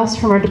all of us,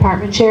 from our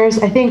department chairs.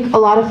 I think a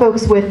lot of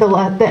folks with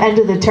the end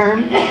of the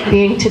term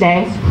being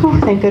today,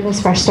 thank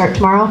goodness, fresh start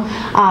tomorrow,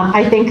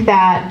 I think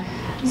that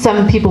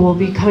some people will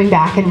be coming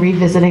back and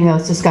revisiting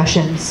those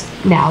discussions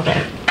now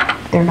that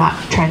they're not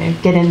trying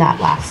to get in that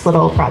last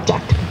little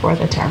project before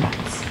the term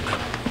ends.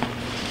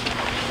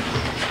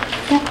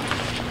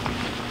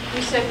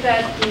 You said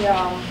that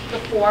the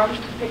form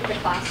to pick the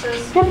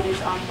classes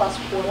is on Plus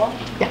Portal.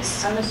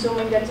 Yes. I'm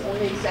assuming that's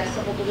only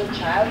accessible to the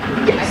child?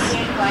 Yes. I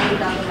can't find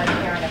it under my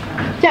parent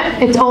account. Yeah,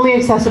 it's only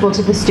accessible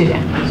to the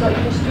student. So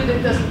if the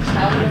student doesn't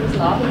have his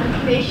login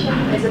information,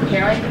 as a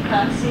parent, you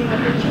can't see what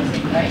they're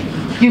choosing, right?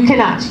 You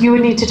cannot. You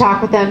would need to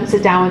talk with them,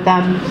 sit down with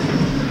them,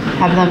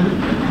 have them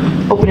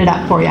open it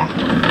up for you.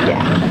 Yeah.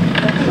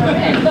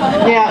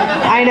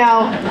 Yeah, I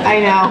know.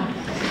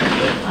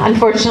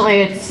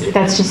 Unfortunately,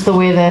 that's just the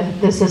way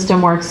the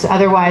system works.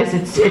 Otherwise,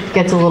 it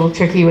gets a little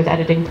tricky with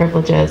editing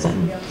privileges,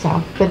 and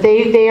so. But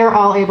they are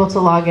all able to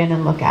log in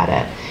and look at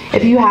it.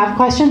 If you have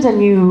questions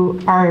and you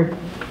are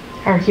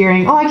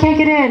hearing, oh, I can't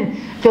get in,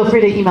 feel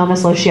free to email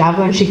Ms. Losciavo,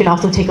 and she can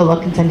also take a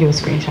look and send you a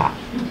screenshot.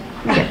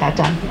 Get that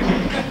done.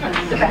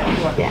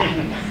 Yeah.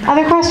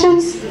 Other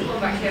questions?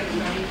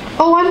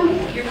 Oh, one.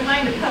 You're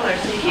behind the pillar,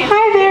 so you can't.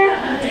 Hi there.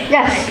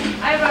 Yes.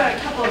 I have a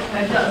couple of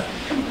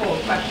twofold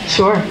questions.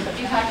 Sure. So if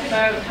you talked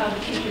about how the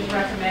teachers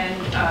recommend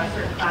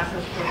certain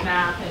classes for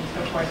math and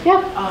so forth.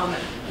 Yep.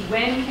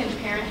 When can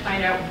parents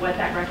find out what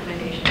that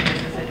recommendation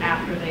is? Is it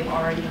after they've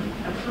already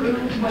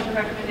approved what the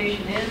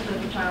recommendation is, that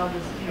the child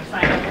is,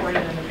 signed up for it,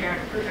 and then the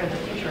parent or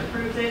the teacher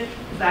approves it?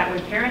 Is that when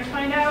parents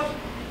find out?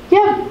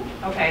 Yeah.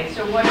 Okay,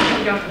 so what if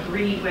you don't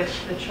agree with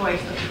the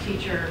choice that the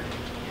teacher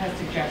has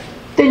suggested?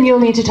 Then you'll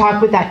need to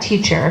talk with that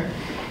teacher,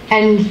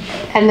 and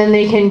then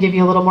they can give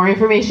you a little more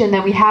information.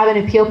 Then we have an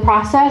appeal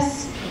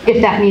process if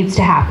that needs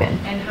to happen.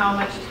 And how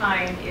much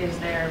time is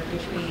there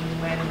between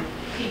when the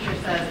teacher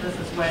says this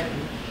is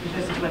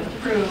what's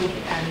approved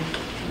and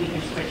we can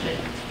switch it?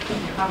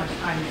 How much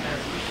time is there?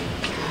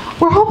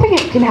 We're hoping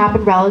it can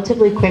happen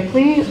relatively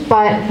quickly,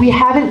 but we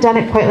haven't done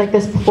it quite like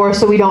this before,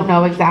 so we don't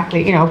know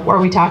exactly, are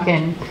we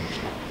talking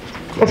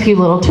a few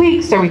little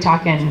tweaks? Are we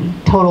talking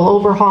total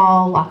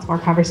overhaul, lots more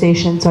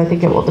conversation? So I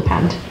think it will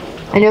depend.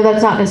 I know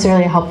that's not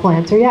necessarily a helpful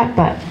answer yet,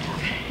 but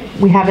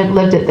we haven't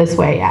lived it this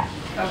way yet.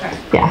 Okay.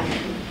 Yeah.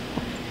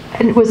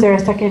 And was there a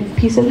second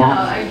piece of that?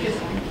 I'm just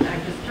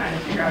trying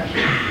to figure out,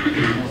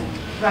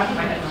 wrap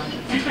my head around it.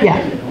 Yeah.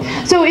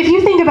 So if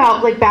you think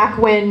about back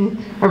when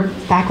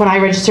I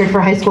registered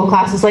for high school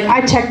classes,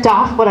 I checked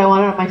off what I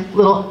wanted on my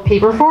little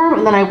paper form,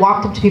 and then I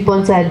walked up to people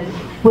and said,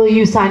 will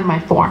you sign my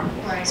form?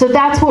 Right. So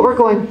that's what we're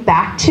going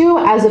back to,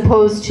 as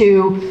opposed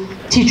to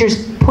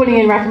teachers putting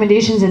in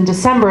recommendations in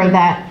December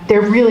that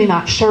they're really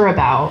not sure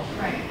about.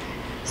 Right.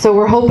 So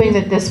we're hoping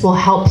that this will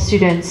help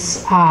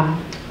students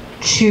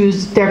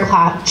choose their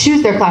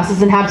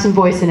classes and have some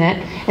voice in it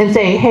and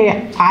say,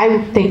 hey,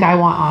 I think I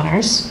want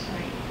honors.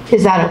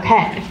 Is that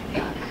okay?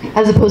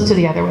 As opposed to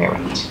the other way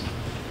around.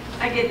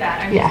 I get that.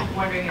 I'm Yeah. just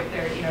wondering if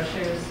there, if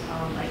there's,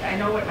 I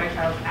know what my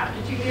child's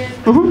aptitude is,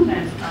 but Mhm.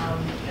 then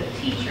the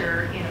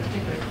teacher in a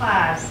particular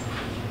class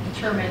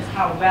determines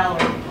how well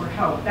or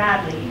how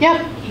badly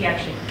Yep. he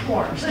actually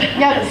performs.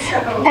 Yep.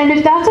 So- And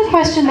if that's a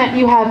question that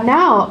you have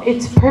now,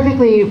 it's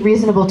perfectly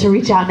reasonable to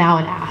reach out now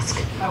and ask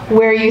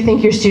where you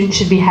think your student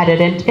should be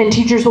headed. And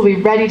teachers will be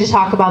ready to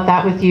talk about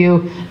that with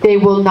you. They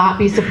will not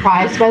be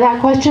surprised by that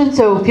question.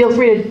 So feel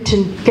free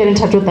to get in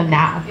touch with them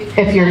now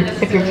if you're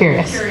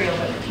curious. Material,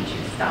 but the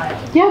teaching style.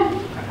 Yeah.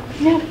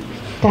 Yeah.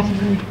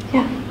 Definitely.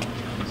 Yeah.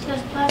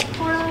 Does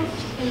platforms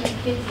in the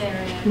kids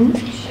area Mhm.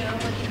 show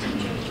what the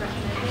teachers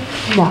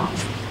recommended? No.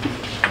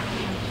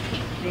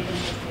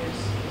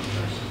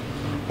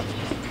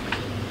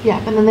 Yeah,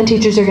 and then the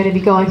teachers are going to be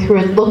going through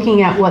and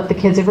looking at what the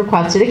kids have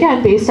requested,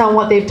 again, based on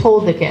what they've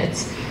told the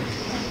kids.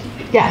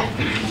 Yeah.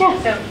 Yeah.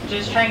 So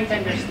just trying to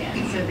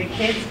understand. So the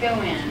kids go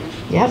in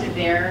Yep. to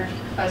their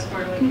Bus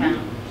Portal account,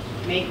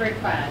 make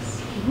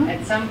requests.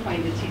 At some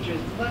point, the teachers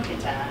look at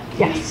that and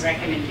Yes. make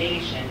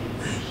recommendations.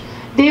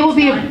 They will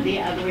be. It's not the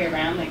other way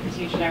around, like the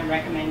teachers aren't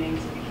recommending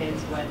to the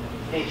kids what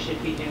they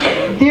should be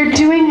doing. They're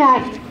doing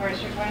that.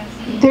 Course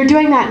requests? They're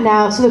doing that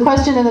now. So the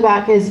question in the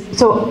back is,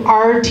 so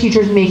are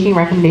teachers making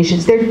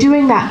recommendations? They're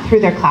doing that through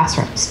their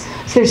classrooms.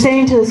 So they're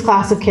saying to this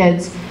class of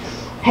kids,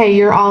 hey,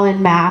 you're all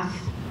in math,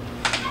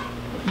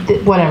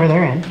 whatever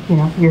they're in,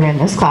 you're in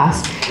this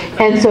class.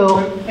 And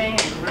so, Group thing,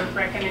 a group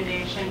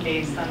recommendation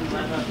based on the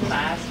level of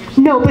class?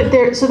 no, but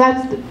so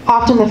that's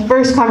often the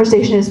first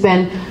conversation has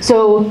been,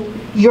 so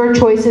your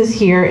choices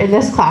here in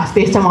this class,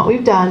 based on what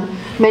we've done,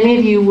 many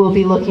of you will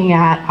be looking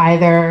at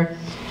either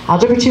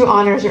Algebra 2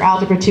 Honors or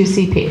Algebra 2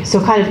 CP.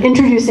 So kind of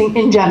introducing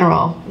in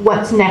general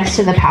what's next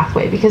in the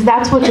pathway, because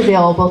that's what's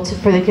available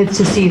for the kids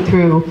to see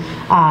through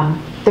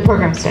the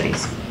program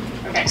studies.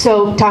 Okay.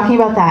 So talking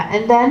about that.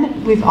 And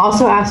then we've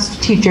also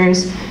asked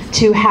teachers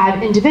to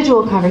have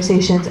individual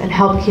conversations and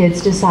help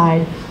kids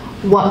decide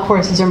what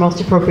courses are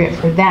most appropriate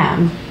for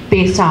them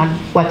based on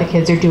what the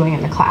kids are doing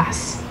in the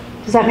class.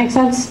 Does that make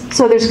sense?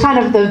 So there's kind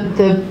of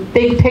the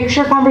big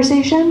picture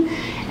conversation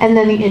and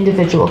then the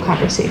individual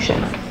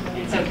conversation.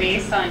 And so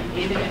based on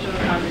individual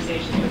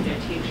conversations with their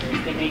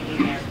teachers, they're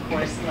making their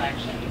course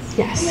selections.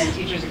 Yes. And then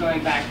teachers are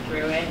going back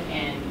through it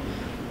and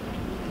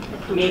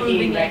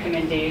making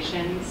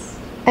recommendations.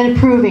 And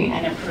approving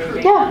it. And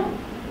approving Yeah. them.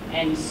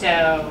 And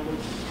so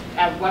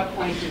at what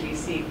point do we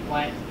see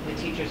what the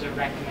teachers are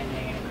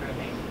recommending and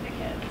approving the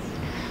kids?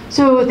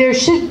 So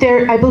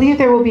I believe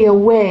there will be a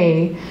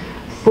way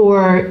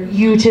for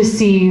you to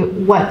see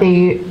what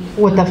the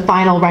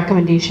final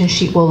recommendation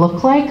sheet will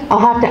look like. I'll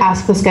have to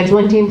ask the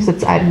scheduling team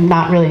because I'm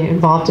not really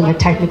involved in the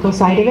technical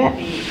side of it. Will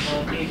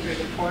it be through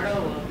the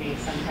portal? Will it be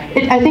some kind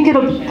of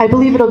I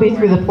believe it'll be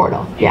through the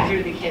portal. and Yeah.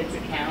 through the kid's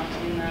account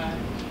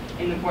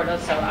in the portal?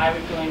 So I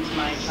would go into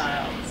my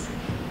child's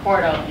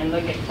portal and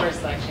look at course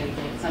selections,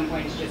 and at some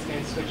point it's just going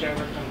to switch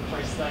over from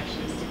course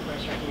selections to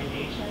course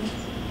recommendations.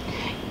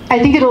 I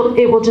think it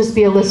will just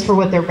be a list for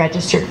what they're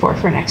registered for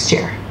next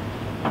year.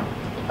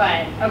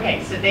 But,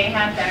 okay, so they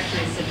have to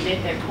actually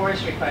submit their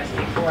course request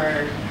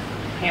before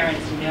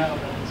parents know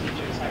what the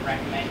teachers have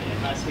recommended,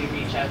 unless we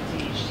reach out to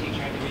each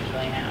teacher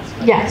individually and ask.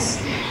 what Yes.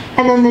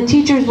 And then the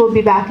teachers will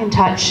be back in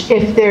touch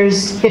if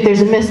there's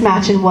a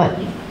mismatch in what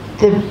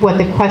the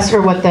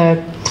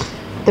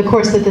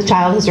course that the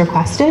child has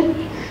requested.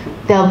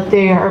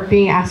 they are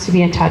being asked to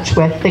be in touch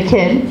with the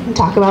kid and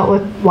talk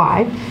about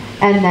why,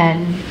 and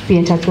then be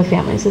in touch with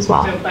families as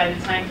well. So by the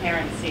time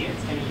parents see it,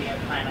 it's going to be a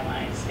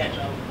finalized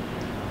schedule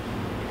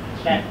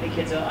that the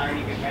kids will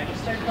already be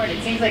registered for?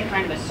 It seems like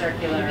kind of a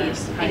circular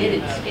kind of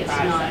a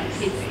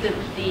process.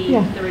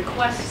 It's the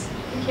requests.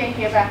 You can't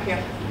hear back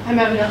here. I'm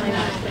evidently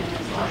not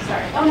as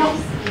sorry. Oh,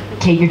 no.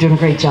 Kate, you're doing a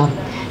great job.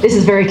 This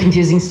is very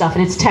confusing stuff,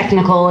 and it's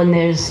technical, and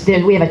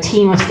we have a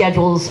team of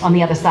schedules on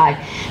the other side.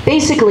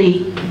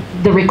 Basically,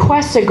 the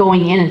requests are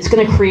going in, and it's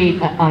going to create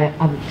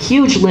a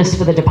huge list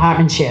for the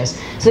department chairs.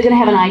 So they're going to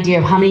have an idea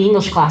of how many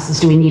English classes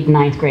do we need in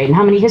 9th grade, and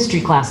how many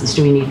history classes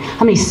do we need,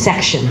 how many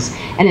sections,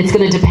 and it's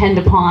going to depend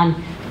upon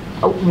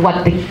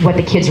what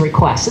the kids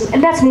request.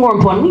 And that's more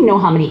important. We know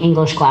how many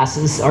English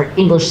classes or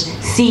English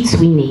seats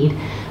we need.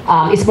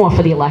 It's more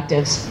for the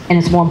electives, and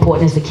it's more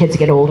important as the kids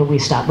get older, we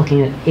start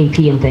looking at AP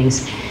and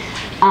things.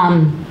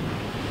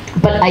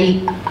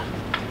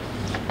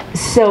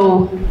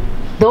 So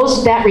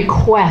that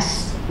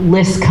request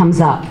list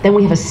comes up. Then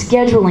we have a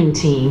scheduling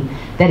team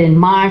that in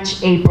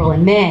March, April,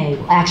 and May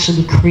will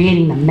actually be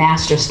creating the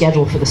master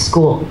schedule for the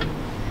school.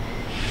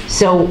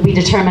 So we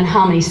determine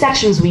how many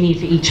sections we need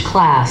for each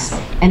class,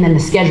 and then the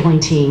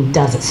scheduling team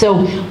does it.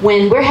 So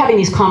when we're having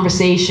these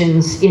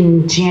conversations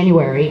in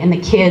January, and the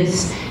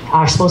kids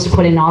are supposed to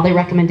put in all their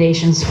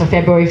recommendations for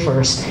February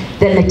 1st,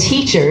 then the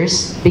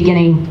teachers,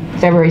 beginning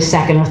February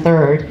 2nd or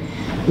 3rd,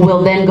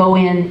 will then go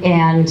in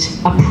and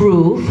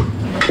approve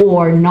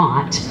or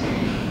not.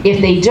 If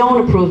they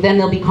don't approve, then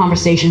there'll be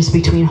conversations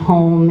between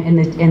home and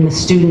the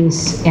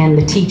students and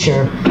the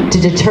teacher to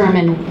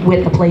determine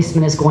what the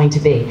placement is going to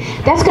be.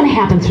 That's going to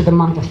happen through the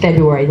month of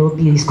February. There'll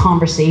be these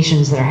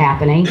conversations that are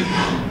happening.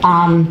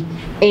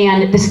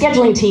 And the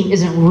scheduling team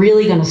isn't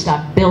really going to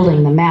start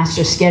building the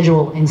master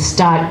schedule and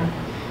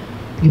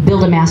you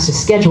build a master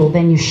schedule,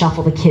 then you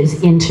shuffle the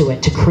kids into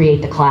it to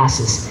create the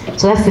classes.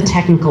 So that's the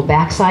technical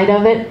backside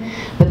of it.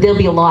 But there'll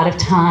be a lot of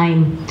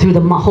time through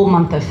the whole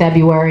month of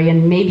February,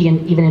 and maybe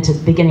even into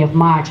the beginning of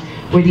March,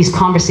 where these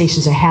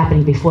conversations are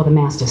happening before the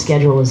master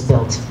schedule is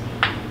built.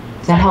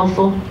 Is that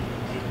helpful?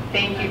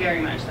 Thank you very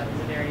much. That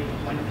was a very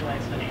wonderful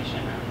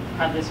explanation of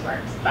how this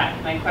works.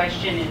 But my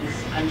question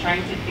is, I'm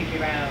trying to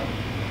figure out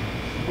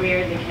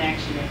where the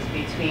connection is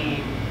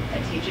between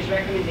a teacher's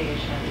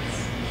recommendations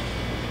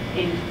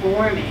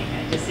informing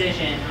a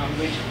decision on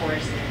which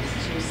courses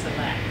to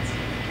select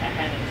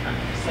ahead of time,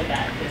 so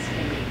that this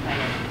can be kind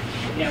of,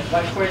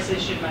 what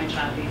courses should my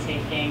child be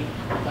taking?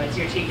 What's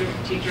your teacher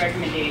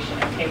recommendation?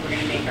 Okay, we're going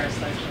to make our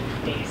selection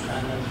based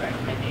on those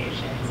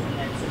recommendations, and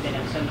then submit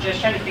them. So I'm just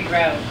trying to figure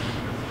out,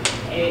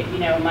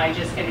 am I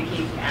just going to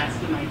keep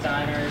asking my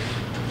daughter,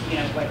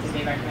 what did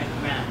they recommend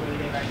for math? What did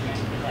they recommend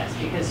for this?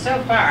 Because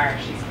so far,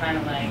 she's kind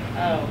of like,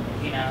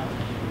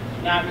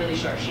 not really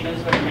sure. She knows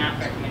what a math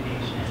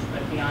recommendation is,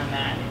 but beyond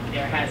that,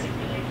 there hasn't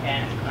really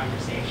been a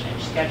conversation.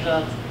 She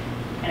scheduled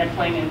an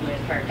appointment with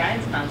her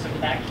guidance counselor, but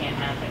that can't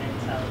happen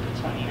until the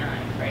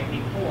 29th, right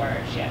before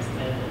she has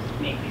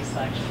to make these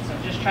selections. So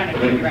I'm just trying to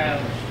figure out,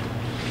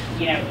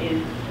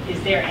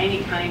 is there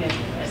any kind of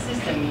a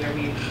system where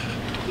we,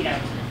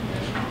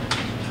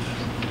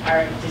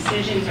 our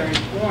decisions are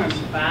informed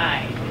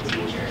by the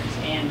teachers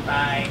and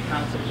by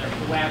counselors or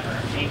whoever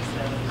makes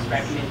those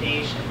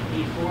recommendations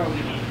before we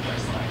make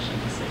course selection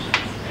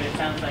decisions? But it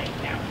sounds like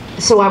no.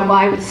 So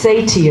I would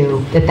say to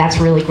you that that's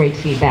really great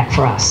feedback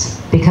for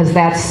us, because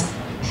that's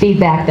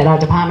feedback that our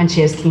department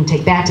chairs can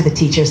take back to the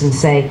teachers and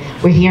say,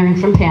 we're hearing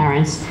from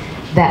parents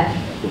that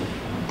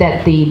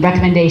the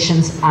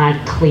recommendations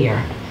aren't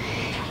clear.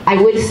 I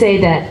would say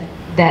that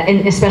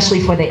and especially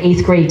for the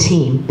 8th grade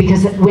team,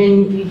 because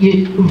when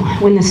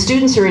the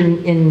students are in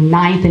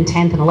 9th and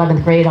 10th and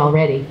 11th grade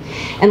already,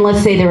 and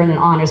let's say they're in an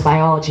honors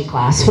biology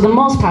class, for the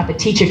most part the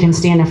teacher can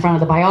stand in front of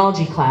the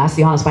biology class,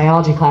 the honors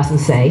biology class, and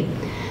say,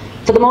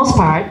 for the most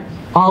part,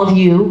 all of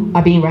you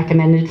are being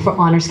recommended for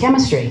honors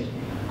chemistry,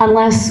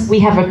 unless we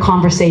have a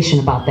conversation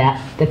about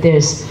that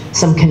there's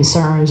some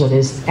concerns or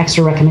there's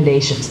extra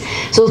recommendations.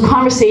 So the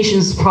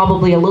conversation's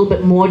probably a little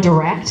bit more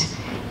direct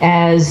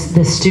as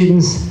the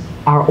students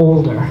are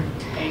older.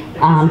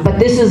 But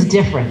this is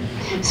different,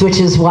 so which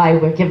is why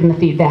we're giving the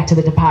feedback to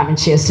the department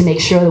chairs to make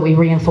sure that we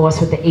reinforce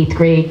with the 8th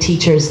grade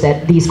teachers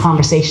that these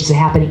conversations are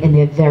happening and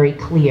they're very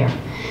clear.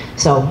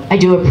 So I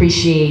do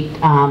appreciate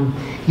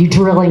you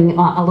drilling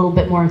a little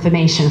bit more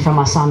information from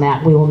us on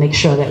that. We will make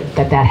sure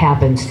that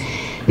happens.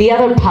 The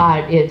other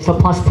part for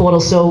Plus Portal,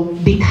 so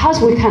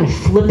because we're kind of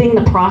flipping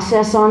the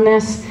process on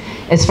this,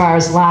 as far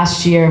as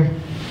last year,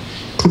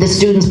 the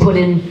students put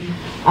in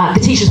the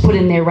teachers put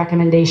in their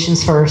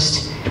recommendations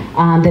first,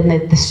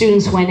 then the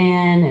students went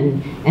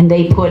in and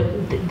they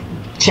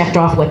checked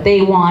off what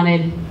they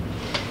wanted.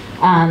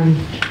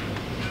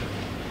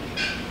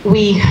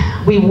 We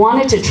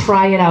wanted to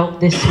try it out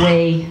this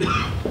way,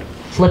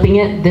 flipping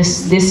it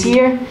this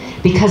year,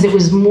 because it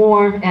was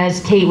more,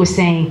 as Kate was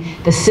saying,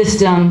 the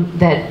system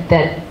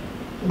that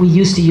we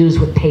used to use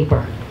with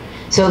paper.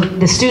 So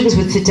the students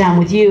would sit down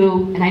with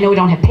you, and I know we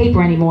don't have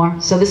paper anymore,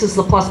 so this is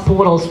the Plus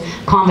Portals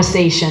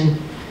conversation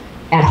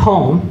at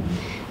home.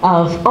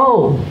 of,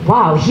 oh,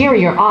 wow, here are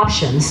your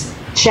options.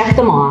 Check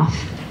them off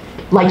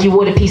like you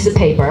would a piece of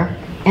paper.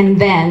 And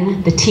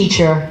then the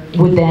teacher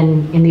would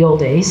then, in the old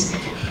days,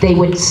 they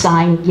would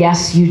sign,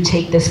 yes, you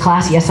take this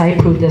class, yes, I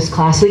approve this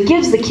class. So it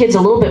gives the kids a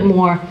little bit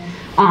more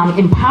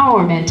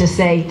empowerment to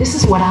say, this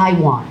is what I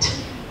want,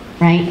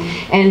 right?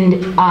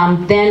 And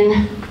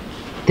then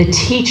the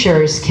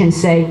teachers can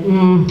say,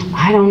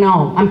 I don't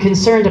know, I'm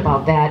concerned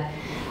about that.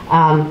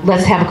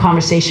 Let's have a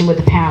conversation with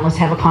the parent, let's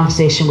have a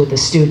conversation with the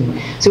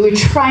student. So we're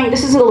trying,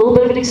 this is a little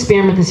bit of an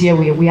experiment this year,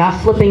 we are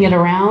flipping it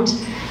around,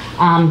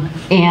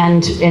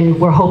 and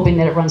we're hoping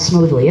that it runs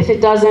smoothly. If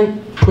it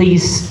doesn't,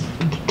 please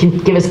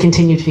give us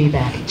continued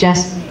feedback.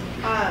 Jess?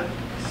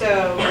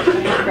 So,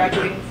 I'm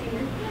graduating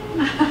senior.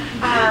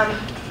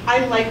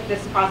 I like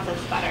this process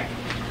better,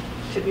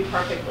 to be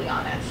perfectly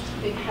honest,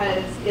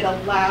 because it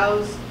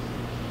allows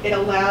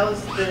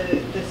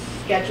the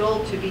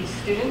schedule to be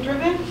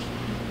student-driven.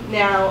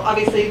 Now,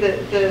 obviously,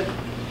 the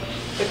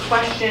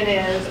question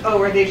is,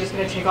 oh, are they just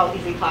going to take all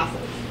easy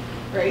classes,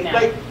 right? No,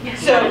 like,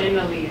 so not in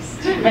the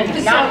least.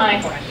 Not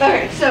my question.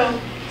 Okay,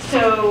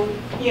 so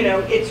you know,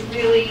 it's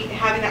really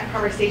having that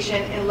conversation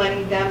and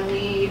letting them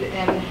lead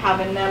and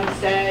having them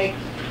say,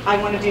 I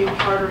want to do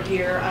harder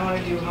here, I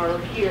want to do harder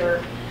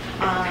here,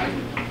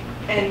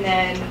 and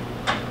then,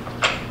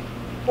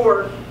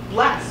 or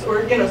less,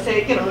 or you know,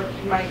 say, you know,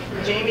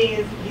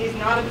 Jamie he's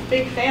not a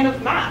big fan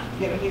of math.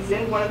 You know, he's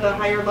in one of the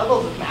higher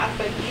levels of math,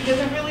 but he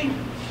doesn't really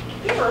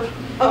care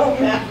about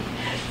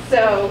math.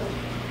 So,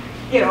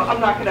 you know,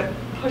 I'm not going to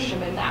push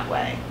him in that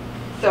way.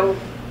 So,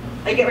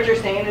 I get what you're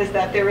saying is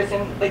that there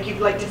isn't, like, you'd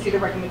like to see the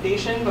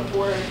recommendation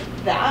before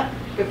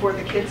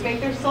the kids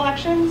make their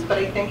selections, but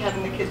I think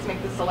having the kids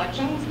make the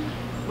selections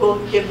will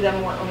give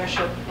them more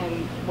ownership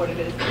in what it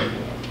is they're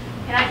doing.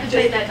 And I can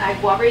say that I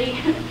worry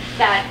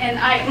that, and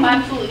I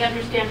absolutely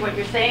understand what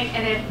you're saying,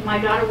 and if my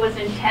daughter was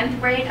in 10th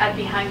grade, I'd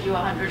be behind you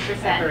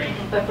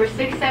 100%. But for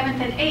 6th, 7th,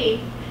 and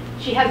 8th,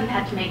 she hasn't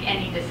had to make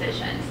any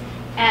decisions.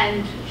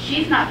 And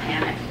she's not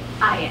panicked,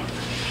 I am.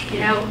 You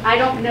know, I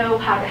don't know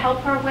how to help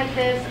her with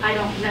this. I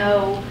don't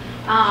know.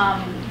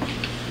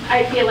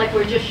 I feel like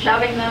we're just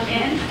shoving them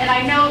in. And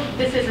I know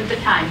this isn't the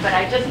time, but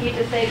I just need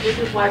to say this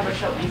is why we're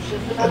so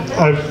anxious about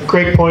this.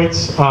 Great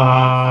points.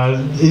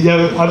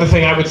 The other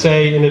thing I would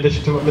say, in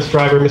addition to what Ms.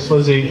 Driver and Ms.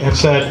 Lindsay have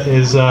said,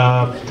 is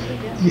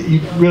you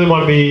really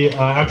want to be,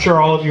 I'm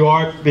sure all of you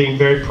are, being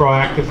very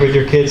proactive with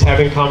your kids,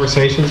 having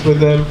conversations with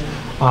them.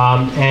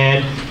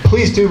 And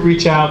please do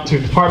reach out to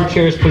department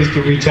chairs, please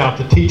do reach out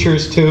to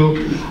teachers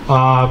too.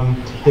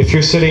 If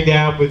you're sitting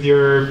down with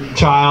your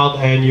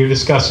child and you're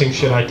discussing,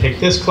 should I take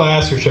this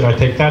class or should I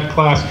take that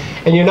class,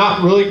 and you're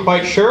not really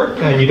quite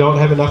sure and you don't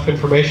have enough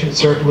information,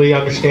 certainly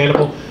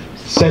understandable,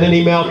 send an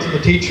email to the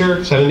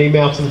teacher, send an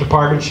email to the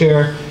department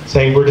chair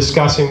saying we're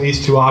discussing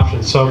these two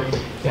options. So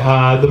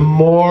the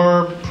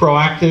more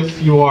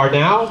proactive you are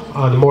now,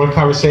 the more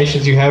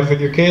conversations you have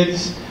with your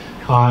kids,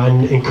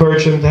 and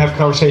encourage them to have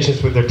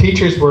conversations with their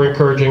teachers. We're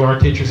encouraging our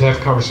teachers to have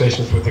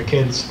conversations with their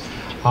kids.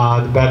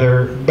 The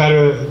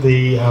better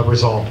the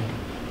result.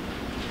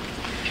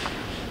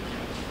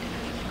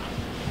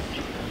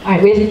 All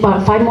right, we have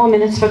about 5 more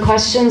minutes for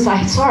questions.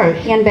 I saw a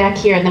hand back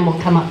here, and then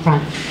we'll come up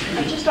front.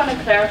 I just want to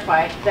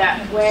clarify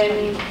that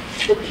when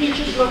the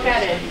teachers look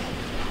at it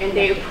and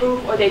they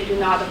approve or they do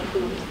not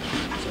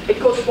approve, it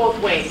goes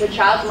both ways. The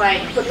child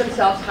might put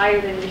themselves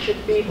higher than they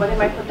should be, or they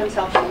might put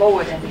themselves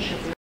lower than they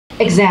should be.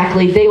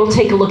 Exactly. They will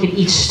take a look at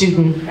each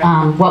student,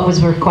 what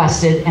was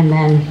requested, and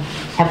then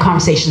have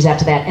conversations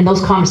after that. And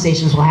those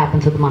conversations will happen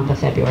through the month of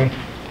February.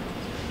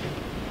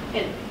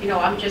 And, you know,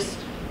 I'm just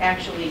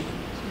actually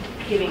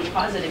giving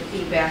positive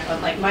feedback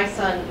on, like, my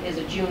son is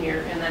a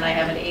junior, and then I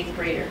have an 8th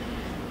grader.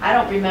 I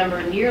don't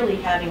remember nearly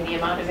having the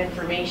amount of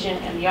information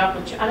and the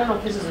opportunity. I don't know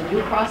if this is a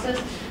new process.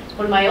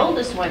 When my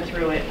oldest went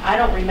through it, I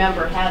don't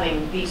remember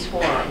having these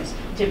forums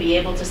to be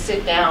able to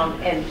sit down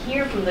and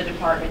hear from the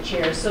department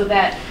chairs, so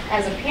that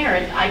as a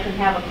parent, I can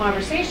have a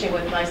conversation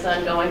with my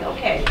son going,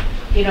 okay,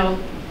 you know,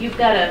 you've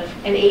got an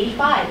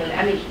 85. And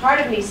I mean,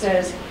 part of me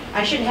says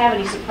I shouldn't have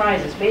any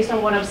surprises. Based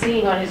on what I'm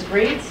seeing on his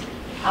grades,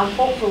 I'm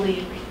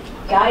hopefully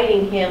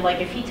guiding him. Like,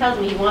 if he tells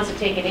me he wants to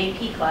take an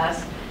AP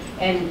class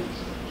and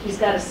he's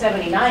got a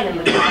 79 in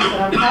the class,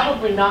 then I'm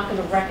probably not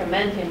going to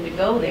recommend him to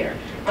go there.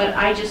 But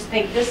I just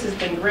think this has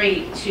been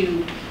great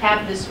to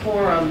have this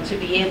forum to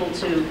be able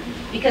to,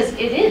 because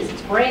it's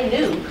brand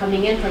new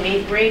coming in from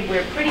 8th grade,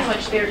 where pretty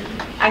much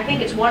I think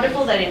it's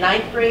wonderful that in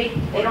 9th grade,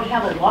 they don't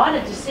have a lot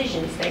of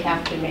decisions they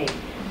have to make.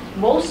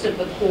 Most of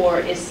the core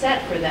is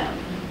set for them,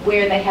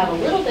 where they have a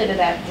little bit of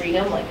that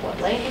freedom, like what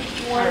language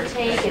you want to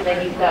take, and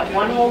then you've got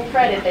one whole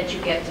credit that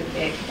you get to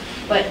pick.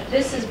 But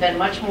this has been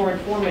much more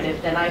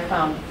informative than I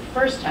found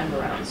first time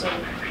around. So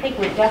I think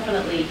we're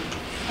definitely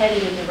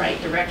headed in the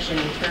right direction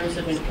in terms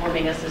of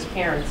informing us as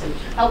parents and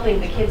helping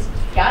the kids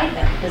guide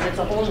them, because it's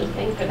a whole new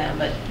thing for them.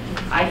 But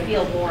I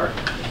feel more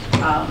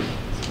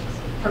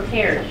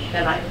prepared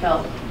than I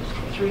felt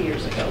 3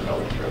 years ago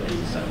going through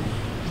it. So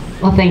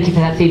Well, thank you for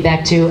that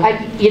feedback too.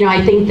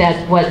 I think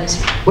that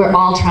what we're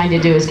all trying to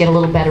do is get a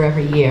little better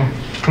every year,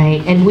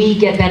 right? And we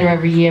get better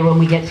every year when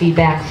we get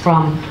feedback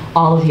from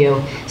all of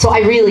you. So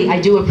I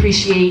do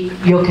appreciate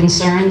your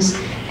concerns,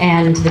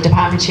 and the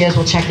department chairs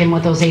will check in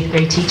with those 8th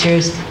grade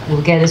teachers.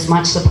 We'll get as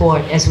much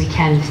support as we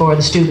can for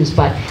the students,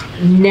 but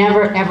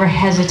never ever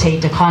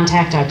hesitate to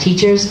contact our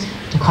teachers,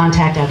 to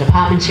contact our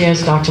department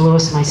chairs, Dr.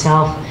 Lewis and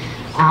myself.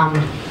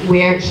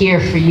 We're here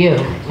for you,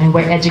 and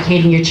we're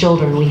educating your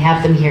children. We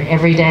have them here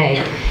every day,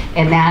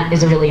 and that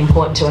is really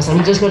important to us.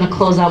 I'm just going to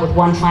close out with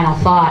one final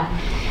thought,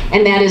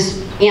 and that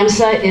is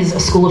AMSA is a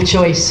school of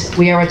choice.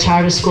 We are a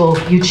charter school.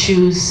 You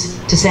choose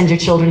to send your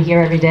children here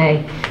every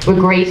day. We're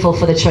grateful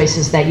for the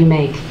choices that you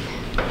make.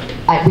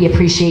 We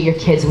appreciate your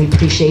kids, and we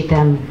appreciate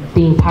them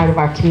being part of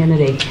our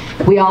community.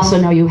 We also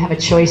know you have a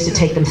choice to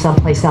take them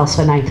someplace else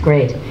for 9th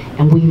grade,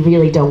 and we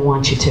really don't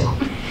want you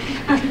to.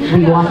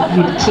 We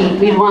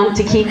want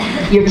to keep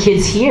your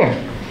kids here.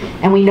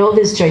 And we know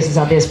there's choices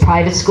out there. There's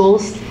private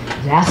schools,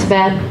 there's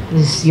ASVAB,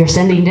 there's your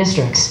sending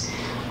districts.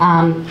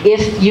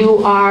 If you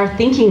are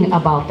thinking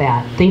about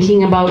that,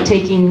 thinking about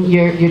taking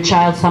your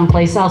child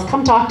someplace else,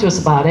 come talk to us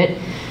about it.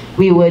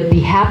 We would be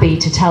happy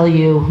to tell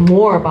you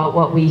more about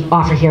what we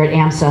offer here at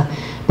AMSA.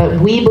 But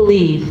we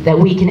believe that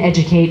we can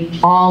educate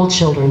all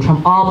children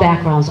from all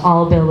backgrounds,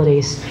 all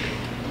abilities,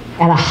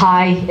 at a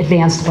high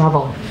advanced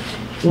level.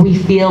 We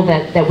feel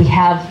that we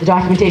have the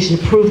documentation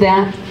to prove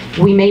that.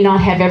 We may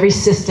not have every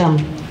system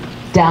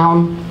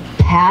down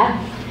pat.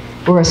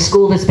 We're a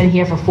school that's been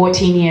here for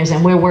 14 years,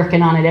 and we're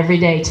working on it every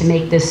day to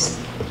make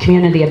this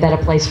community a better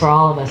place for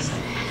all of us.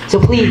 So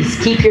please,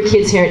 keep your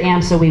kids here at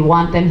AMSA. We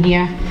want them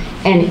here.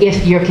 And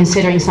if you're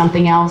considering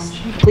something else,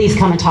 please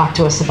come and talk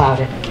to us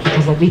about it,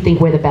 because we think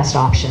we're the best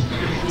option.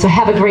 So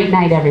have a great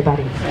night,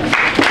 everybody.